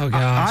 Oh,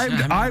 gosh.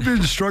 I've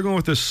been struggling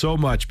with this so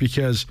much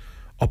because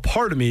a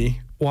part of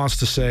me wants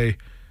to say,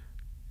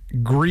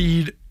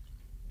 greed,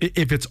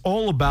 if it's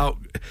all about,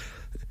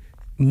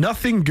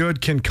 nothing good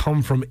can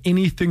come from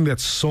anything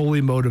that's solely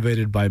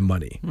motivated by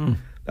money.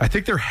 I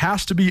think there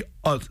has to be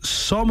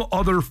some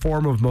other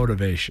form of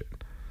motivation.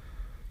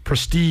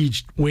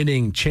 Prestige,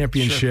 winning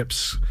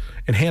championships,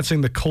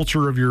 enhancing the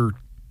culture of your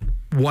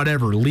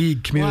whatever,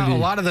 league, community. Well, a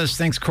lot of those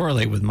things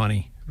correlate with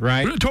money,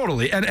 right?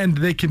 Totally, and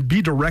they can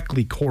be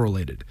directly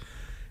correlated.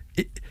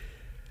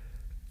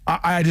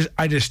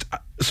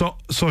 So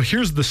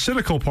here's the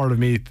cynical part of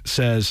me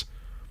says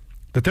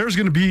that there's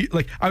going to be,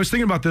 I was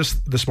thinking about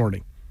this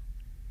morning.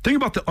 Think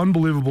about the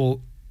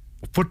unbelievable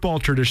football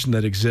tradition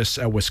that exists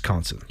at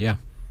Wisconsin. Yeah.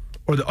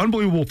 Or the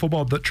unbelievable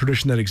football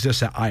tradition that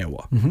exists at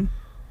Iowa.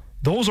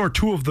 Those are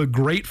two of the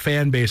great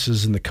fan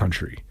bases in the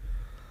country.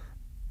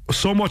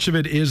 So much of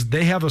it is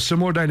they have a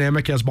similar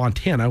dynamic as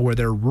Montana, where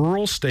they're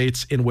rural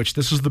states in which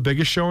this is the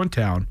biggest show in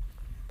town.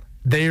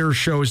 Their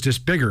show is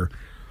just bigger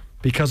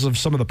because of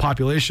some of the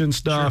population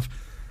stuff. Sure.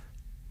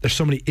 There's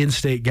so many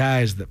in-state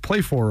guys that play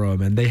for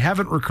them, and they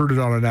haven't recruited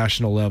on a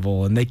national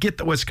level, and they get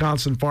the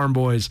Wisconsin farm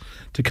boys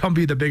to come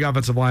be the big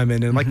offensive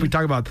linemen. And like we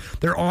talk about,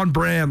 they're on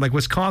brand. Like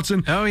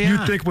Wisconsin,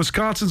 you think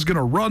Wisconsin's going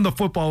to run the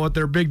football with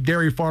their big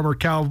dairy farmer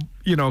cow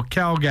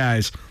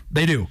guys.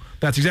 They do.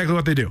 That's exactly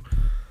what they do.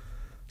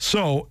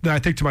 So then I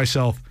think to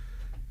myself,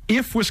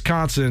 if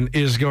Wisconsin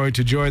is going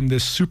to join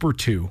this Super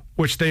 2,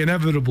 which they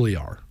inevitably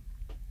are,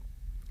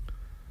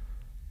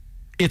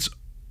 it's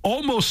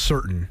almost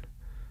certain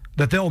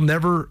that they'll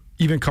never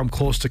even come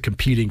close to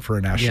competing for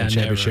a national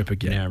championship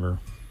again. Never.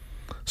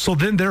 So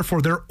then,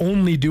 therefore, they're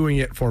only doing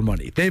it for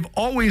money. They've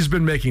always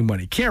been making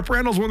money. Camp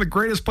Randall's one of the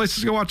greatest places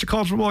to go watch a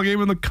college football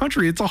game in the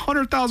country. It's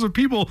 100,000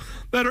 people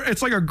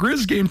it's like a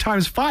Grizz game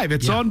times 5.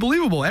 It's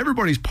unbelievable.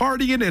 Everybody's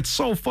partying. It's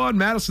so fun.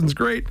 Madison's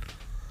great.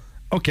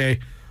 Okay.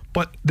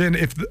 But then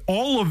if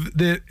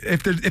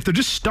they're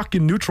just stuck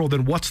in neutral,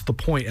 then what's the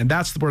point? And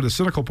that's where the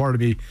cynical part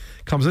of me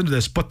comes into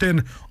this. But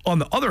then on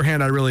the other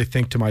hand, I really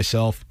think to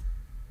myself,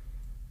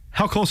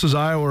 how close has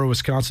Iowa or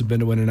Wisconsin been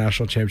to win a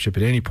national championship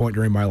at any point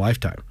during my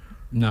lifetime?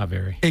 Not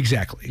very.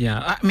 Exactly.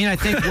 Yeah. I mean, I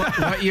think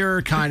what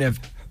you're kind of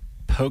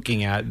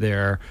poking at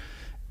there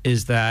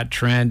is that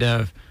trend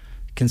of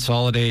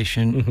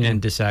consolidation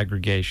and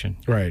disaggregation.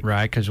 Right.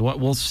 Right? Because what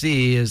we'll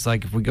see is,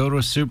 like, if we go to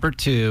a Super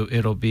 2,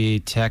 it'll be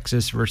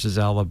Texas versus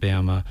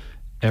Alabama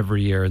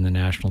every year in the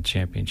national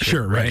championship.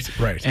 Sure, right.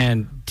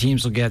 And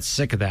teams will get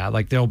sick of that.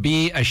 Like, there'll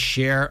be a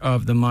share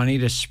of the money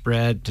to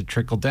spread, to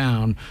trickle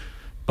down,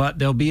 but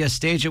there'll be a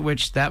stage at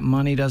which that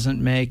money doesn't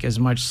make as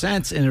much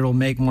sense, and it'll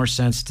make more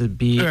sense to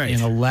be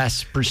in a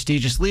less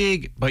prestigious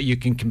league, but you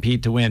can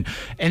compete to win.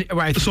 And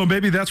so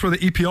maybe that's where the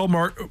EPL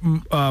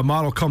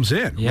model comes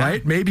in,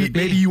 right? Maybe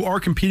you are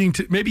competing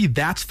maybe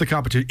that's the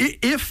competition.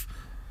 If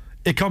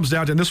it comes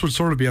down to, and this would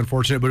sort of be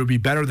unfortunate, but it would be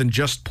better than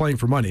just playing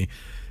for money.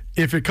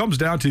 If it comes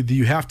down to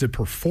you have to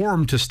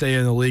perform to stay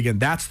in the league, and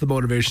that's the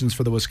motivations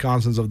for the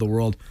Wisconsins of the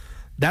world,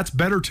 that's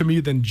better to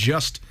me than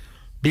just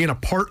being a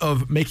part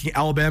of making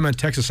Alabama and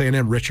Texas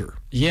A&M richer.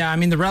 Yeah, I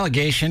mean, the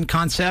relegation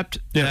concept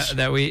that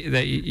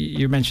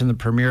you mentioned, the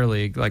Premier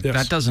League,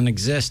 that doesn't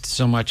exist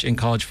so much in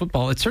college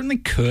football. It certainly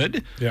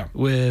could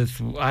with,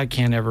 I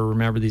can't ever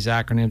remember these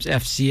acronyms,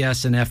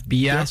 FCS and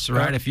FBS,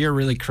 right? If you're a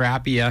really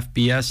crappy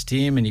FBS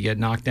team and you get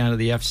knocked down to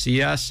the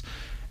FCS,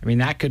 I mean,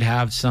 that could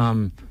have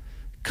some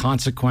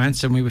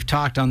consequence. And we've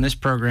talked on this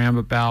program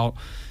about,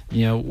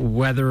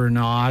 whether or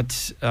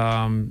not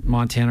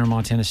Montana or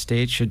Montana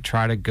State should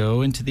try to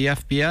go into the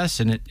FBS,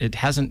 and it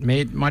hasn't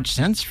made much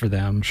sense for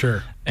them.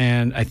 Sure.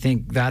 And I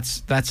think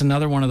that's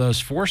another one of those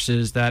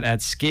forces that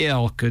at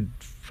scale could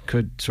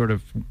sort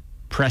of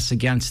press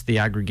against the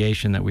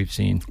aggregation that we've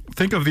seen.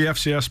 Think of the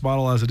FCS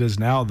model as it is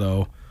now,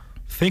 though.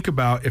 Think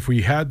about if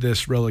we had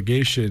this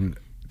relegation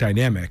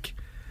dynamic,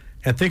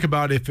 and think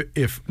about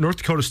if North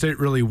Dakota State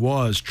really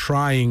was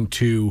trying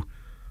to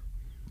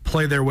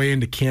play their way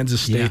into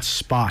Kansas State's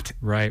spot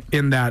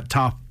in that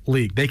top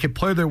league. They could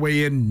play their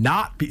way in,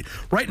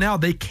 right now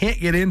they can't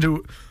get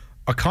into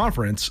a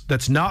conference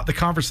that's not the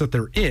conference that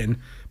they're in,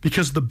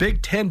 because the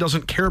Big Ten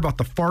doesn't care about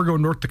the Fargo,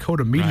 North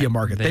Dakota media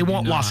market. They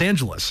want Los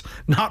Angeles,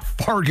 not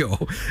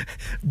Fargo.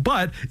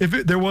 But if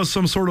there was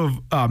some sort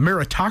of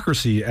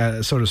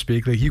meritocracy, so to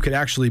speak, that you could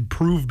actually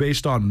prove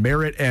based on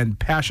merit and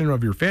passion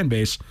of your fan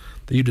base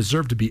that you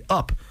deserve to be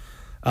up,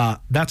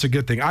 that's a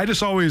good thing. I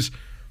just always...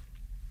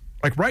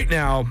 Like right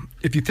now,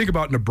 if you think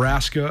about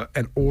Nebraska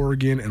and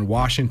Oregon and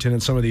Washington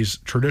and some of these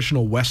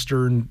traditional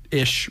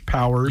Western-ish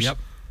powers,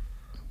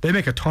 they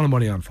make a ton of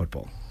money on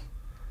football.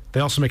 They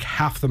also make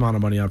half the amount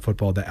of money on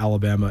football that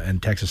Alabama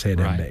and Texas A&M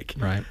make.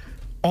 Right.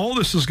 All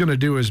this is going to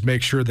do is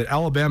make sure that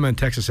Alabama and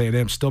Texas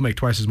A&M still make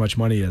twice as much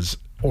money as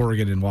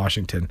Oregon and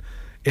Washington.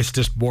 It's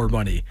just more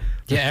money.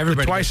 Yeah,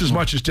 everybody twice as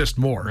much is just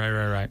more.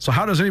 Right. So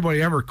how does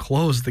anybody ever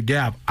close the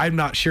gap? I'm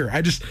not sure. I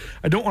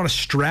don't want to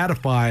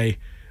stratify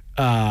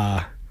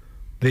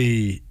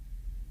the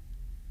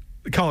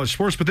college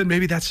sports, but then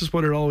maybe that's just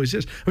what it always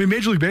is. I mean,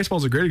 Major League Baseball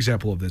is a great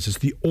example of this. It's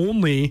the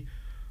only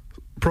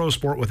pro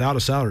sport without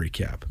a salary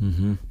cap.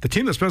 The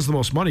team that spends the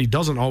most money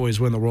doesn't always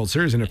win the World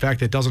Series, and in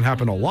fact, it doesn't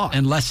happen a lot.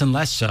 And less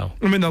so.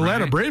 I mean, the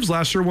Atlanta Braves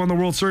last year won the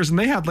World Series, and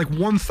they had like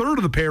 1/3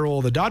 of the payroll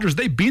of the Dodgers.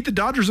 They beat the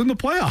Dodgers in the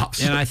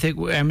playoffs. And I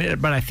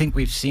think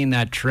we've seen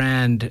that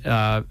trend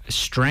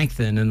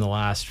strengthen in the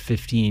last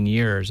 15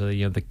 years.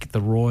 The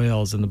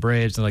Royals and the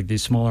Braves and like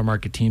these smaller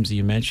market teams that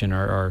you mentioned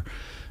are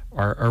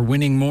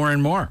winning more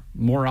and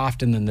more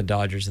often than the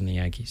Dodgers and the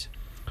Yankees.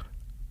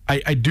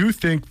 I do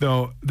think,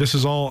 though, this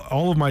is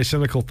all of my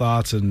cynical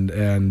thoughts and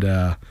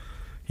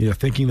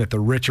thinking that the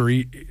rich are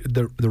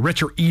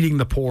eating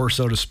the poor,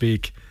 so to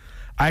speak.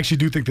 I actually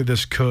do think that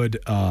this could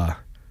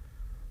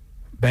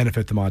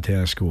benefit the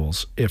Montana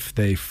schools if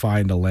they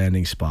find a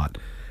landing spot.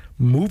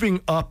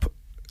 Moving up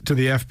to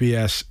the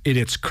FBS in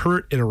its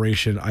current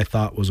iteration, I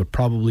thought was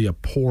probably a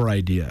poor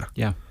idea.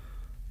 Yeah.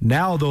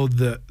 Now, though,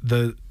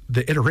 the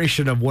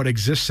iteration of what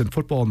exists in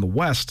football in the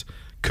West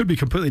could be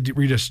completely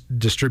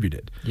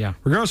redistributed. Yeah.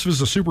 Regardless if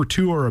it's a Super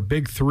 2 or a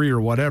Big 3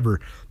 or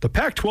whatever, the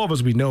Pac-12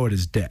 as we know it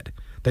is dead.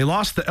 They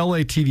lost the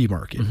LA TV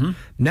market.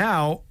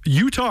 Now,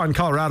 Utah and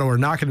Colorado are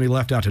not going to be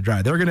left out to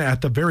dry. They're going to,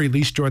 at the very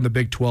least, join the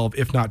Big 12,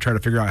 if not try to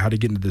figure out how to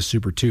get into the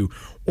Super 2.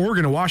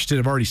 Oregon and Washington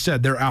have already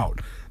said they're out.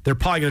 They're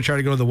probably going to try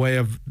to go the way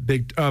of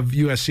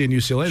USC and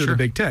UCLA to the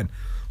Big 10.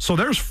 So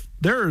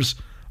there's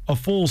a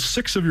full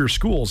 6 of your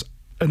schools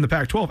in the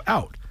Pac-12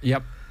 out.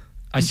 Yep.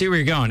 I see where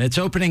you're going. It's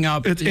opening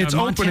up. It's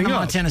opening up.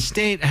 Montana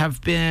State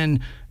have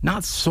been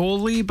not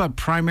solely, but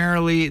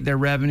primarily their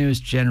revenue is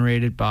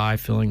generated by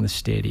filling the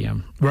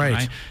stadium.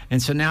 Right.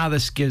 And so now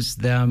this gives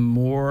them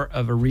more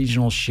of a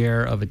regional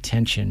share of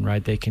attention,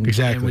 right? They can,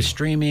 and with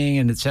streaming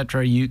and et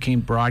cetera, you can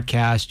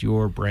broadcast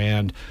your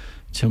brand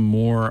to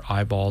more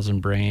eyeballs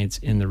and brains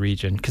in the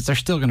region because they're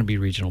still going to be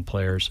regional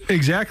players.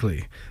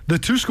 Exactly. The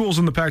two schools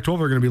in the Pac-12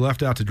 are going to be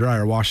left out to dry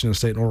are Washington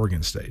State and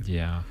Oregon State.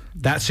 Yeah.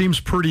 That seems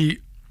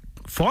pretty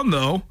fun,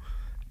 though,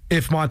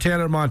 if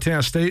Montana and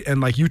Montana State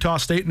and like Utah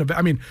State and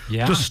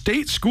the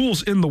state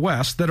schools in the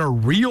West that are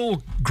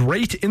real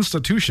great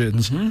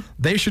institutions,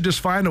 they should just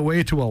find a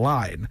way to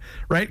align,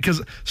 right?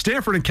 Because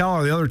Stanford and Cal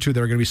are the other two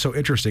that are going to be so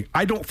interesting.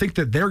 I don't think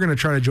that they're going to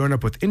try to join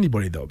up with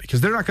anybody, though,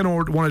 because they're not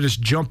going to want to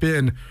just jump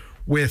in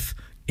with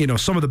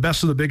some of the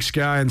best of the Big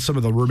Sky and some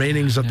of the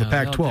remainings of the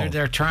Pac-12.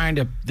 They're trying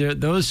to.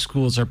 Those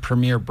schools are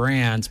premier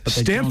brands, but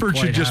they Stanford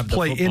don't should just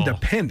play football.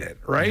 Independent,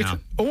 right?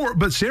 Yeah.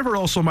 But Stanford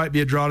also might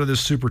be a draw to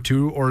this Super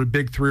 2 or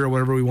Big 3 or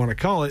whatever we want to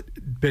call it,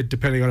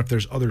 depending on if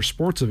there's other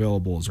sports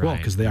available as well,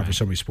 because they offer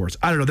so many sports.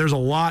 I don't know. There's a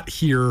lot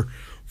here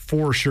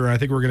for sure. I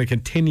think we're going to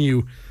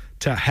continue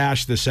to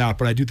hash this out,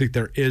 but I do think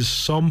there is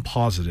some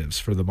positives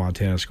for the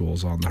Montana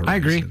schools on the horizon. I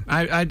agree.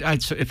 I'd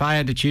if I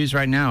had to choose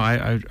right now,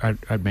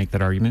 I'd make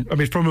that argument. I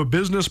mean, from a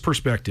business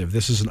perspective,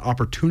 this is an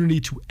opportunity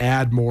to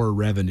add more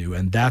revenue,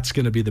 and that's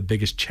going to be the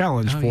biggest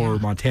challenge for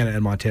Montana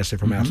and Montana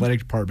State from an athletic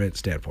department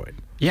standpoint.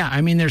 Yeah,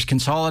 I mean, there's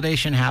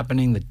consolidation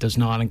happening that does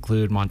not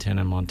include Montana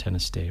and Montana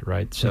State,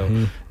 right?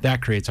 So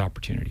that creates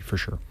opportunity for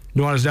sure.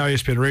 Nuanez Now,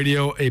 ESPN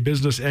Radio, a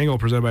business angle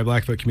presented by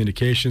Blackfoot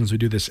Communications. We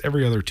do this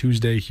every other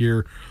Tuesday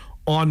here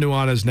on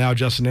Nuanez Now.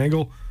 Justin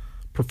Engel,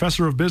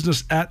 professor of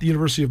business at the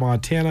University of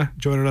Montana,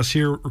 joining us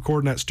here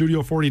recording at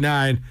Studio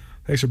 49.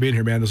 Thanks for being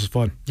here, man. This is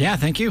fun. Yeah,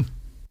 thank you.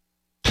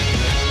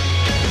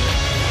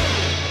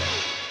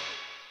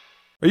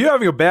 Are you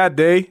having a bad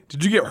day?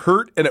 Did you get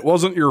hurt and it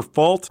wasn't your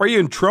fault? Are you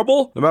in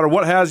trouble? No matter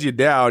what has you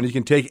down, you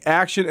can take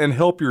action and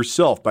help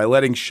yourself by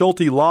letting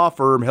Schulte Law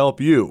Firm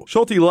help you.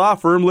 Schulte Law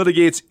Firm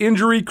litigates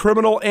injury,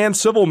 criminal, and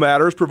civil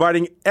matters,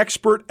 providing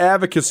expert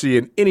advocacy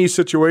in any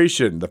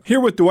situation. Here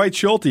with Dwight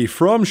Schulte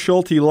from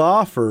Schulte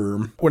Law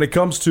Firm. When it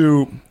comes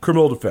to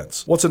criminal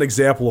defense, what's an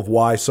example of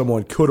why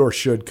someone could or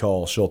should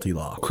call Schulte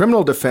Law?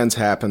 Criminal defense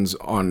happens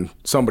on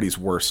somebody's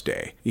worst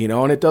day,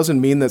 and it doesn't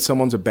mean that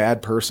someone's a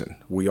bad person.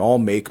 We all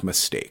make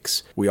mistakes.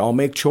 We all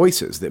make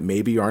choices that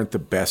maybe aren't the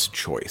best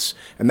choice,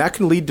 and that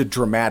can lead to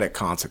dramatic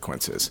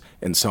consequences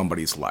in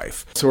somebody's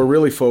life. So we're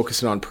really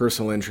focusing on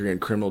personal injury and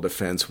criminal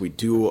defense. We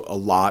do a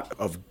lot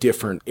of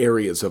different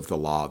areas of the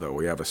law, though.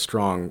 We have a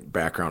strong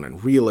background in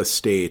real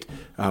estate.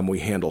 We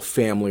handle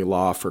family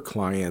law for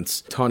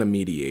clients, ton of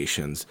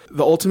mediations.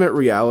 The ultimate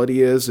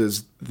reality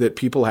is that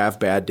people have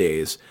bad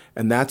days,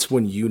 and that's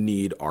when you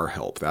need our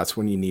help. That's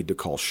when you need to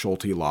call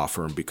Schulte Law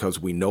Firm, because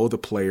we know the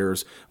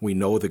players, we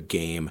know the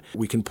game.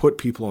 We can put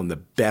people in the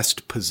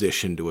best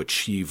position to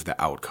achieve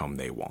the outcome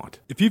they want.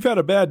 If you've had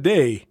a bad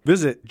day,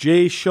 visit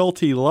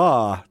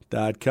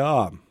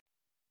jschultelaw.com.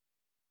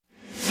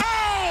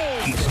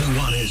 It's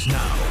Nuanez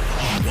Now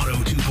on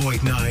 102.9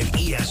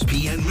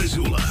 ESPN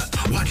Missoula.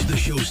 Watch the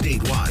show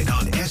statewide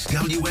on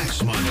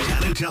SWX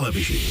Montana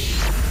Television.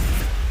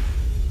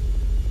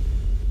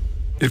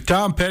 If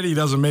Tom Petty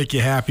doesn't make you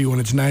happy when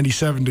it's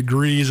 97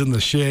 degrees in the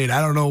shade,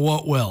 I don't know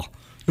what will.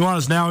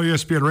 Nuanez Now,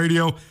 ESPN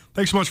Radio.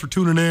 Thanks so much for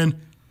tuning in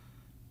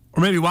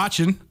or maybe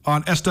watching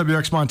on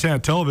SWX Montana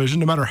Television.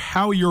 No matter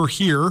how you're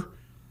here,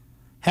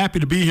 happy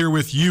to be here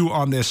with you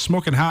on this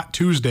smoking hot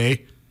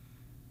Tuesday.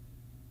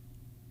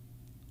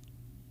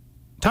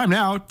 Time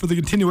now for the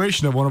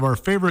continuation of one of our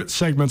favorite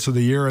segments of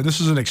the year, and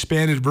this is an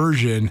expanded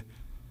version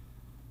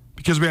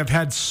because we have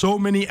had so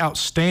many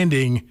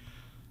outstanding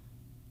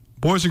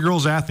boys and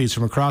girls athletes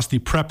from across the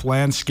prep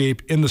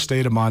landscape in the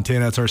state of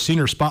Montana. It's our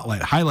senior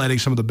spotlight, highlighting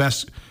some of the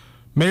best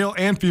male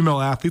and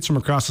female athletes from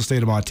across the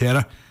state of Montana.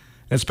 And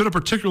it's been a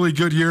particularly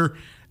good year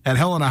at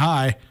Helena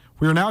High.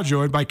 We are now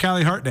joined by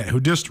Kylie Hartnett,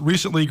 who just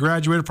recently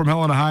graduated from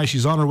Helena High.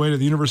 She's on her way to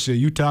the University of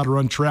Utah to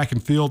run track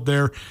and field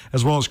there,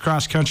 as well as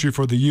cross country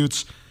for the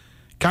Utes.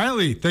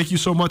 Kylie, thank you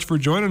so much for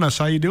joining us.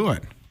 How you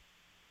doing?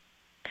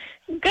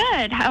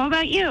 Good. How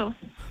about you?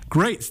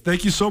 Great.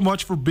 Thank you so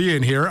much for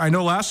being here. I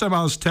know last time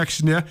I was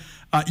texting you,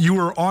 you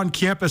were on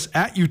campus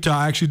at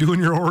Utah actually doing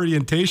your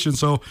orientation.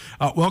 So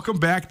welcome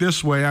back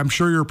this way. I'm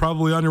sure you're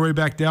probably on your way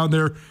back down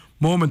there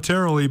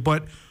momentarily.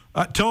 But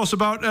tell us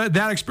about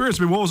that experience.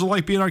 I mean, what was it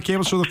like being on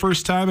campus for the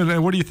first time?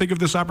 And what do you think of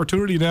this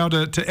opportunity now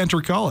to enter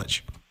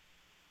college?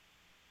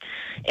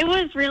 It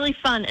was really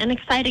fun and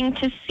exciting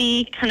to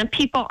see kind of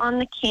people on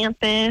the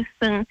campus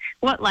and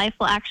what life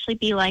will actually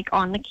be like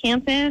on the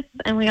campus.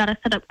 And we got to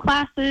set up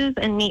classes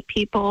and meet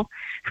people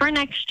for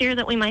next year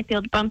that we might be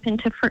able to bump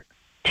into for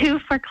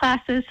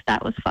classes.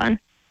 That was fun.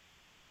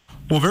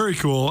 Well, very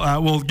cool.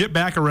 We'll get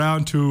back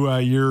around to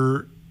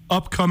your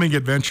upcoming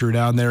adventure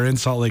down there in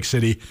Salt Lake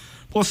City.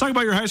 Well, let's talk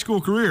about your high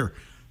school career.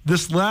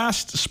 This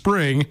last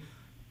spring,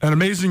 an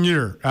amazing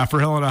year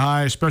for Helena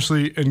High,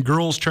 especially in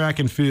girls track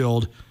and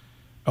field.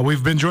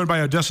 We've been joined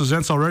by Odessa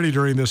Zentz already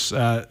during this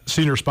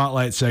Senior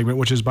Spotlight segment,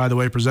 which is, by the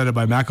way, presented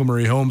by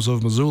McElmurray Homes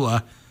of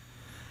Missoula.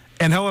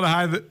 And Helena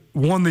High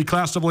won the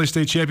Class AA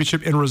state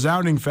championship in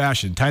resounding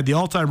fashion, tied the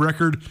all-time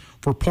record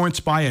for points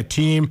by a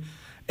team,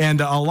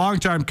 and a long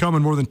time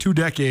coming, more than 2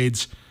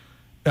 decades,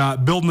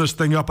 building this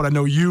thing up. And I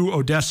know you,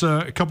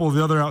 Odessa, a couple of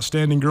the other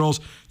outstanding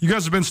girls, you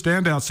guys have been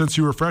standouts since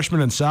you were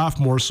freshmen and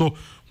sophomores. So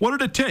what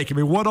did it take? I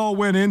mean, what all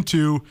went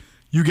into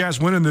you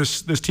guys winning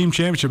this team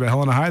championship at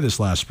Helena High this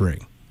last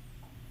spring?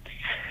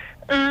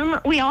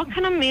 We all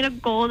kind of made a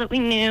goal that we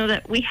knew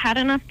that we had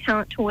enough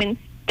talent to win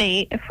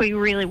state if we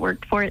really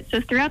worked for it.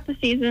 So throughout the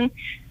season,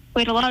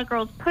 we had a lot of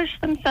girls push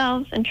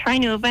themselves and try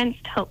new events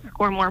to help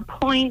score more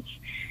points.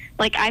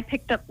 Like I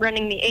picked up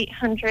running the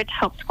 800 to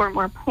help score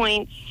more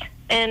points.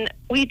 And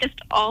we just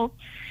all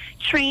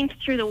trained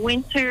through the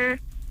winter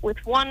with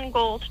one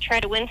goal to try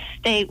to win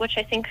state, which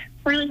I think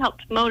really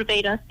helped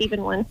motivate us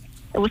even when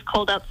it was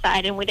cold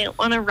outside and we didn't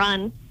want to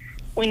run.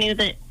 We knew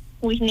that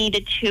we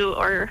needed to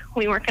or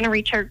we weren't going to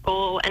reach our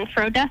goal. And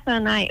for Odessa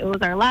and I, it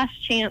was our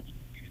last chance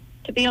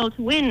to be able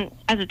to win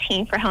as a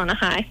team for Helena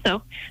High.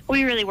 So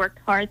we really worked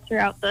hard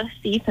throughout the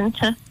season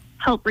to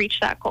help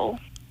reach that goal.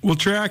 Well,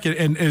 track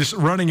and as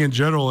running in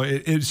general,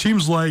 it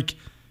seems like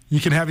you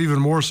can have even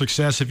more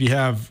success if you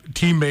have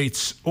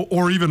teammates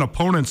or even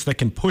opponents that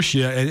can push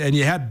you. And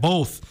you had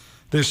both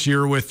this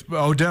year with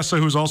Odessa,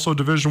 who's also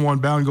Division I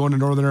bound going to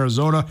Northern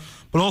Arizona,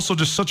 but also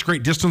just such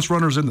great distance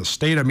runners in the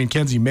state. I mean,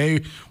 Kensey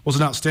May was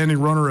an outstanding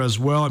runner as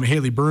well. I mean,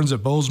 Haley Burns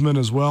at Bozeman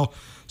as well.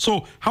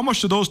 So how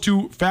much do those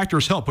two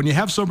factors help? When you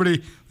have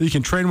somebody that you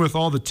can train with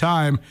all the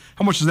time,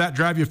 how much does that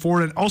drive you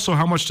forward? And also,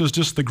 how much does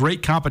just the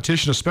great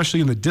competition, especially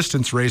in the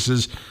distance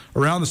races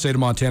around the state of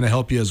Montana,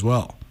 help you as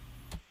well?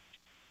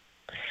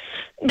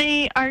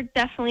 They are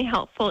definitely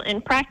helpful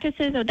in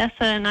practices.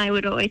 Odessa and I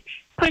would always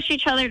push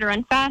each other to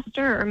run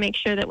faster or make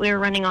sure that we were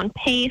running on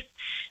pace.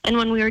 And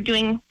when we were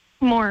doing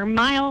more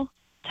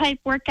mile-type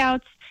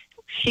workouts,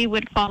 she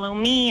would follow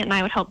me, and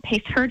I would help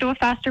pace her to a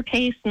faster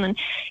pace. And then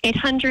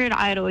 800,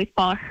 I'd always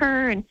follow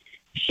her, and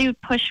she would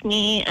push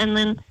me. And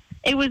then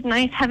it was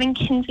nice having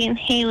Kensey and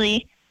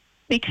Haley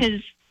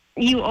because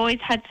you always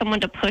had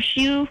someone to push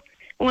you.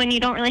 When you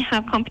don't really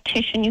have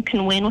competition, you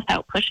can win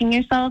without pushing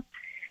yourself,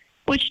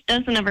 which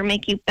doesn't ever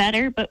make you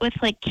better. But with,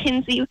 like,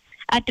 Kensey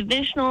at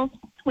divisionals,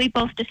 we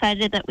both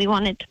decided that we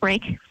wanted to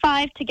break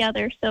 5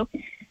 together. So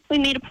we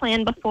made a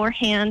plan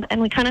beforehand,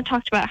 and we kind of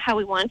talked about how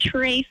we wanted to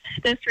race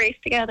this race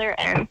together,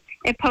 and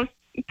it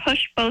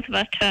pushed both of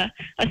us to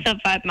a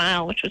sub-5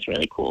 mile, which was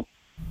really cool.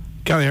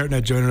 Kylie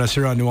Hartnett joining us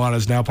here on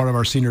Nuanez, now part of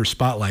our Senior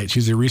Spotlight.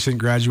 She's a recent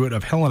graduate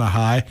of Helena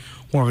High,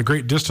 one of the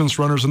great distance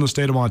runners in the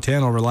state of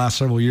Montana over the last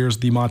several years,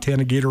 the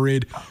Montana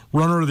Gatorade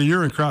Runner of the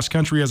Year in cross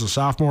country as a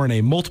sophomore and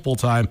a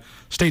multiple-time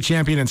state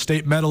champion and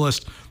state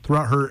medalist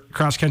throughout her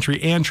cross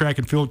country and track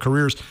and field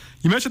careers.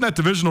 You mentioned that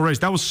divisional race.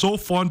 That was so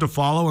fun to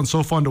follow and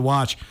so fun to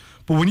watch.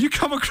 But when you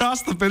come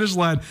across the finish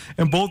line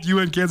and both you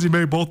and Kensey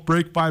May both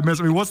break 5 minutes,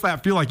 I mean, what's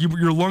that feel like?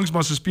 Your lungs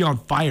must just be on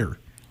fire.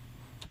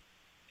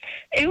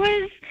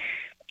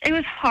 It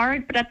was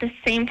hard, but at the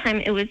same time,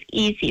 it was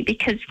easy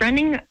because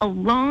running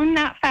alone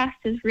that fast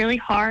is really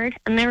hard.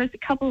 And there was a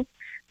couple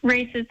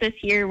races this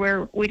year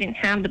where we didn't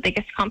have the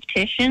biggest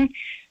competition,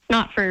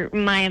 not for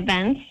my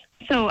events.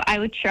 So I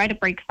would try to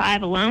break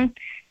 5 alone.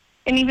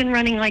 And even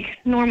running like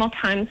normal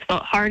times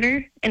felt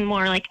harder and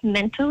more like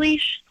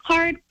mentally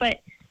hard. But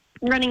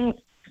running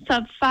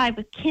sub-5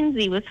 with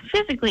Kensey was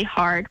physically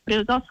hard, but it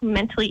was also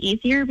mentally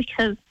easier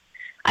because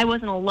I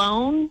wasn't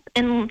alone.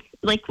 And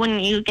like when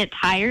you get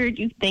tired,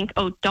 you think,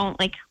 oh, don't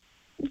like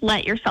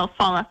let yourself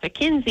fall off of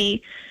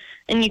Kensey,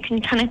 and you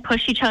can kind of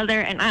push each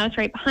other. And I was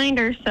right behind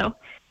her, so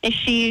if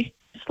she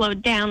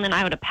slowed down, then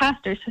I would have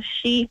passed her. So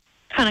she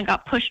kind of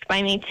got pushed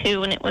by me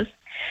too, and it was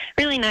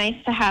really nice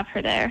to have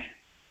her there.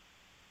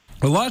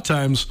 A lot of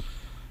times,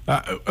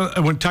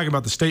 when talking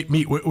about the state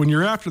meet, when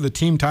you're after the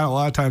team title, a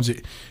lot of times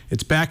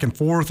it's back and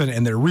forth,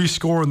 and they're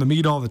rescoring the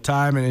meet all the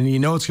time, and you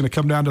know it's going to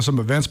come down to some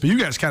events, but you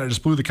guys kind of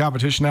just blew the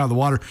competition out of the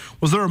water.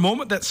 Was there a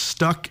moment that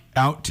stuck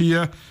out to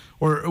you,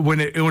 or when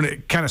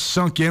it kind of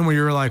sunk in, where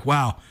you were like,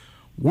 wow,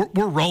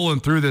 we're rolling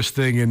through this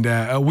thing,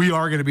 and we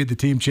are going to be the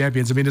team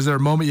champions? I mean, is there a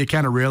moment you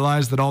kind of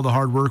realized that all the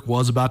hard work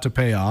was about to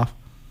pay off?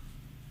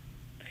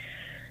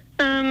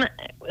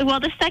 Well,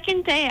 the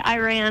second day I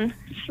ran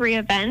 3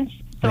 events,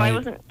 so right. I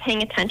wasn't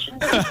paying attention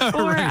to the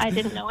score. Right. I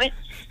didn't know it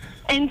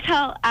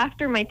until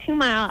after my 2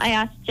 mile. I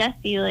asked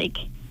Jesse, like,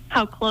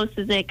 how close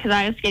is it? Because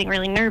I was getting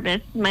really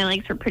nervous. My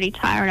legs were pretty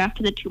tired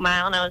after the 2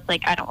 mile, and I was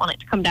like, I don't want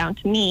it to come down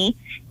to me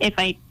if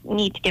I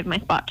need to give my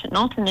spot to an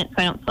alternate so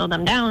I don't slow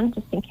them down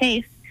just in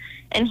case.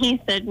 And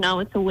he said, no,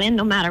 it's a win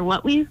no matter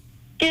what we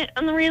get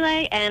on the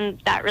relay, and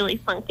that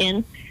really sunk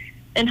in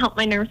and helped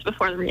my nerves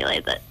before the relay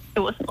that it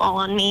wasn't all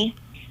on me.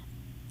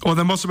 Well,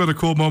 that must have been a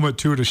cool moment,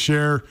 too, to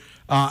share.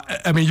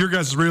 I mean, your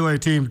guys' relay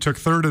team took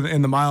 3rd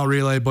in the mile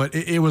relay, but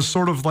it was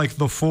sort of like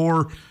the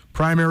 4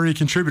 primary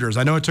contributors.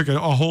 I know it took a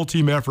whole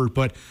team effort,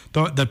 but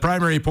the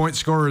primary point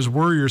scorers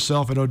were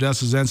yourself and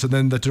Odessa Zentz, and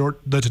then the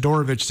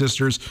Todorovich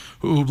sisters,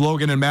 who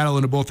Logan and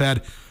Madeline, who both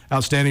had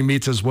outstanding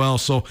meets as well.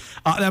 So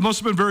that must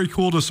have been very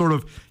cool to sort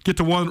of get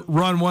to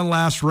run one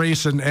last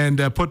race and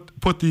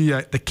put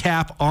the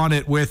cap on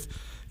it with,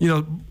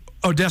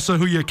 Odessa,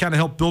 who you kind of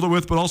helped build it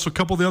with, but also a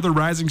couple of the other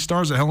rising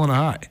stars at Helena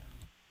High.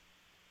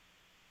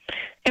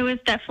 It was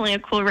definitely a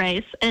cool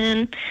race,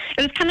 and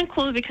it was kind of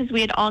cool because we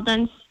had all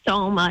done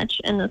so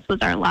much, and this was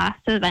our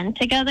last event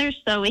together,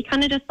 so we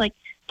kind of just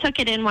took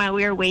it in while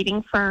we were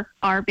waiting for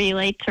our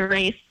relay to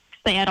race.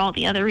 They had all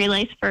the other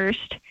relays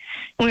first,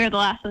 and we were the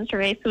last ones to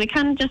race, so we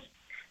kind of just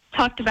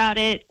talked about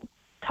it,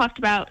 talked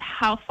about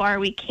how far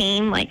we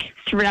came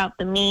throughout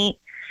the meet,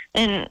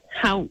 and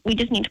how we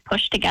just need to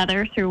push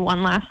together through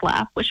one last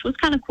lap, which was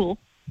kind of cool.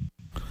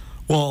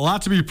 Well, a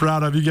lot to be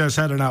proud of. You guys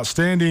had an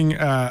outstanding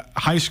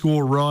high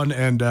school run,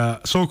 and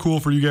so cool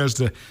for you guys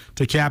to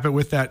cap it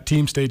with that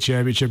team state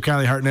championship.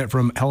 Kylie Hartnett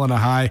from Helena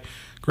High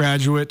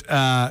graduate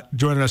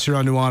joining us here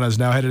on Nuanez,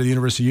 now headed to the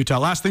University of Utah.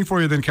 Last thing for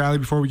you then,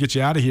 Kylie, before we get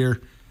you out of here.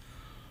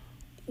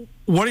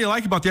 What do you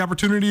like about the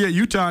opportunity at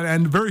Utah?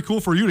 And very cool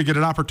for you to get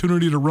an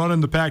opportunity to run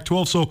in the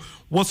Pac-12. So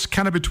what's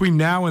kind of between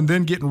now and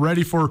then getting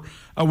ready for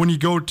when you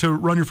go to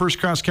run your first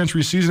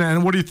cross-country season?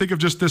 And what do you think of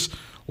just this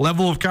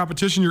level of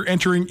competition you're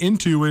entering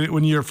into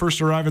when you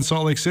first arrive in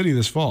Salt Lake City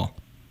this fall?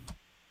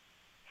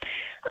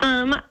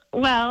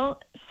 Well,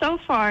 so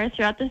far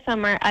throughout the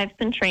summer, I've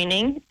been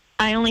training.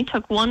 I only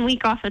took 1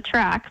 week off of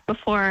track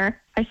before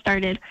I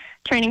started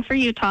training for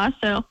Utah,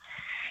 so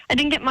I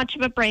didn't get much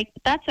of a break,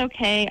 but that's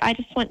okay. I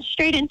just went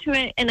straight into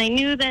it, and I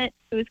knew that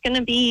it was going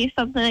to be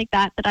something like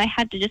that I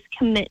had to just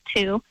commit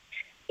to.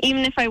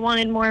 Even if I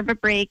wanted more of a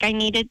break, I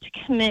needed to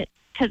commit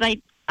because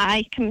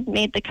I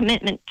made the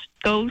commitment to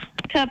go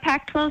to a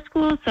Pac-12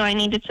 school, so I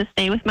needed to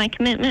stay with my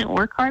commitment,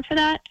 work hard for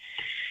that.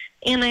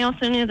 And I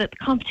also knew that the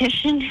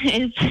competition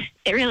is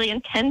really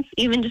intense.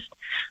 Even just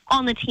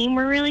on the team,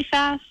 we're really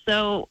fast,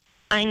 so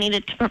I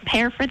needed to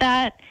prepare for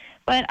that.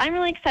 But I'm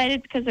really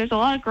excited because there's a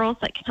lot of girls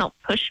that can help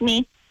push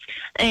me.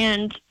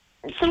 And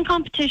some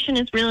competition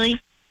is really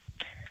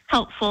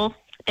helpful.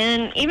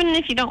 And even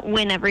if you don't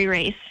win every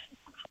race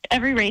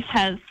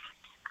has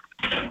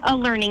a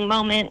learning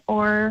moment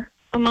or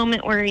a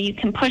moment where you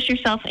can push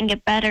yourself and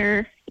get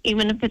better,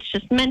 even if it's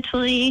just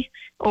mentally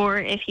or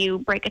if you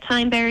break a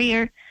time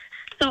barrier.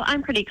 So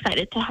I'm pretty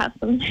excited to have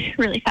some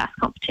really fast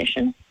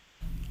competition.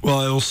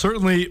 Well, it will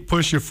certainly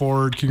push you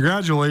forward.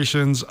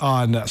 Congratulations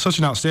on such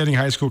an outstanding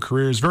high school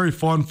career. It's very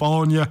fun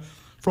following you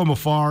from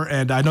afar,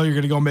 and I know you're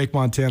going to go make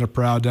Montana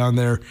proud down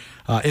there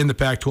in the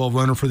Pac-12.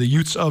 Runner for the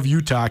Utes of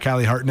Utah,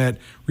 Kylie Hartnett,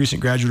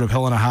 recent graduate of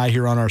Helena High,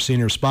 here on our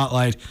Senior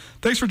Spotlight.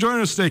 Thanks for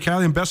joining us today,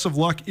 Kylie, and best of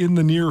luck in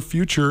the near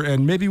future,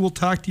 and maybe we'll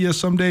talk to you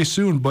someday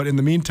soon. But in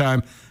the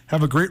meantime,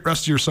 have a great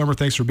rest of your summer.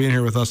 Thanks for being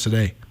here with us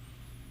today.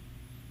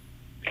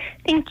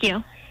 Thank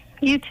you.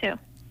 You too.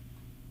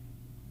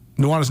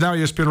 Nuanez Now,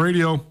 ESPN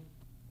Radio.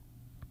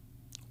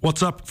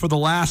 What's up for the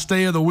last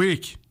day of the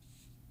week?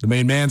 The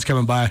main man's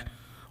coming by.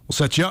 We'll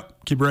set you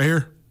up. Keep it right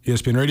here.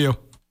 ESPN Radio.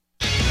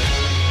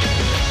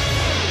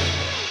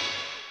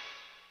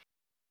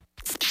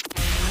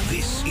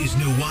 This is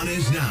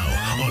Nuanez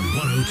Now on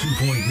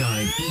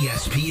 102.9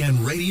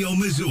 ESPN Radio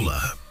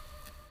Missoula.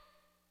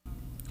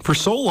 For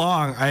so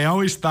long, I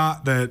always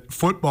thought that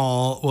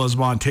football was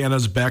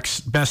Montana's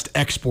best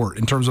export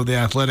in terms of the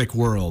athletic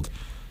world.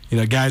 You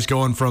know, guys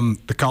going from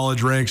the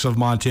college ranks of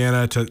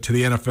Montana to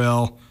the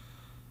NFL.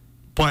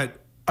 But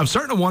I'm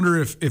starting to wonder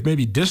if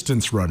maybe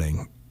distance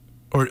running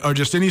or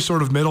just any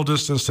sort of middle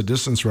distance to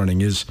distance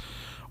running is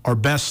our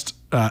best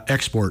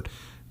export.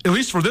 At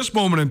least for this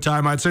moment in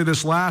time, I'd say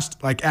this last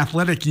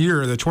athletic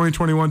year, the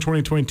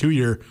 2021-2022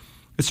 year,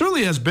 it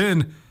certainly has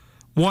been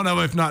one of,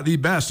 if not the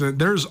best.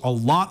 There's a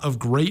lot of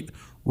great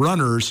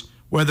runners,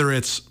 whether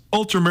it's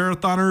ultra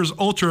marathoners,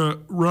 ultra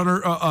runner,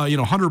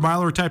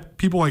 100-miler type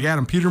people like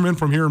Adam Peterman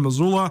from here in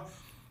Missoula,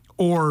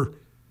 or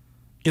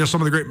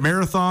some of the great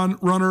marathon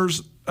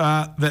runners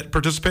that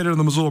participated in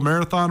the Missoula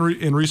Marathon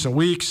in recent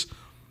weeks,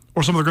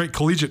 or some of the great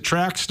collegiate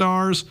track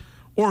stars,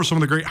 or some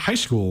of the great high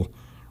school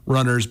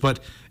runners. But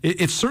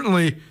it's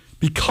certainly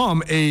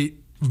become a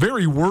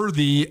very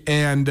worthy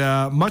and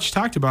much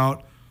talked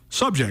about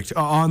subject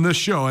on this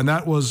show, and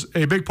that was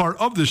a big part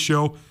of this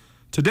show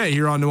today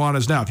here on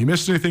Nuanez Now. If you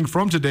missed anything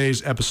from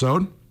today's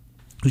episode,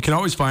 you can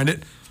always find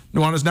it.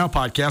 Nuanez Now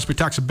podcast. We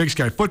talked some Big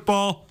Sky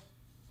football.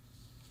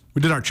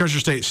 We did our Treasure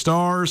State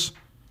Stars.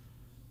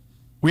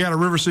 We had our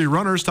River City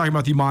Runners talking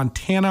about the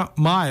Montana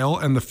Mile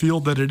and the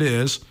field that it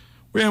is.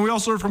 And we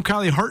also heard from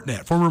Kylie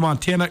Hartnett, former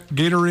Montana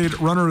Gatorade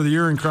Runner of the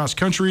Year in cross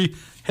country,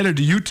 headed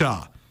to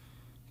Utah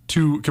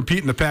to compete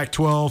in the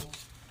Pac-12.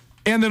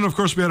 And then, of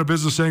course, we had a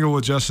business angle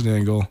with Justin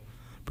Engel,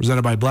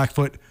 presented by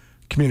Blackfoot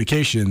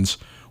Communications.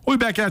 We'll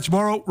be back at it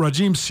tomorrow.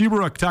 Rajim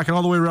Seabrook talking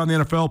all the way around the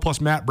NFL, plus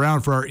Matt Brown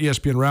for our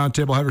ESPN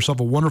Roundtable. Have yourself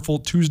a wonderful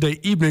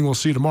Tuesday evening. We'll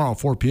see you tomorrow,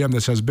 4 p.m.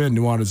 This has been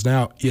Nuanez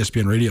Now,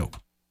 ESPN Radio.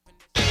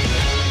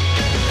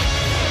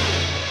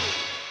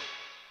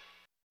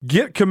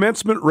 Get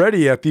commencement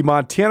ready at the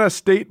Montana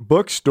State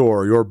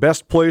Bookstore, your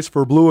best place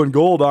for blue and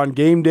gold on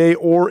game day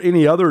or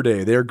any other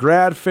day. Their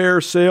grad fair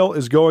sale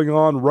is going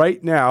on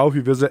right now if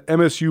you visit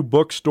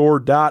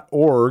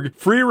msubookstore.org.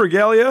 Free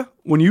regalia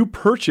when you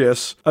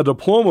purchase a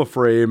diploma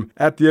frame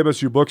at the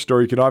MSU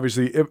Bookstore. You can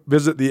obviously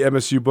visit the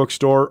MSU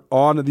Bookstore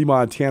on the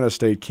Montana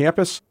State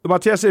campus. The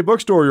Montana State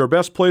Bookstore, your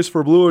best place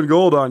for blue and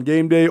gold on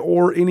game day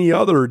or any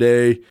other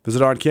day.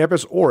 Visit on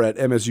campus or at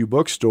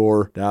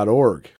msubookstore.org.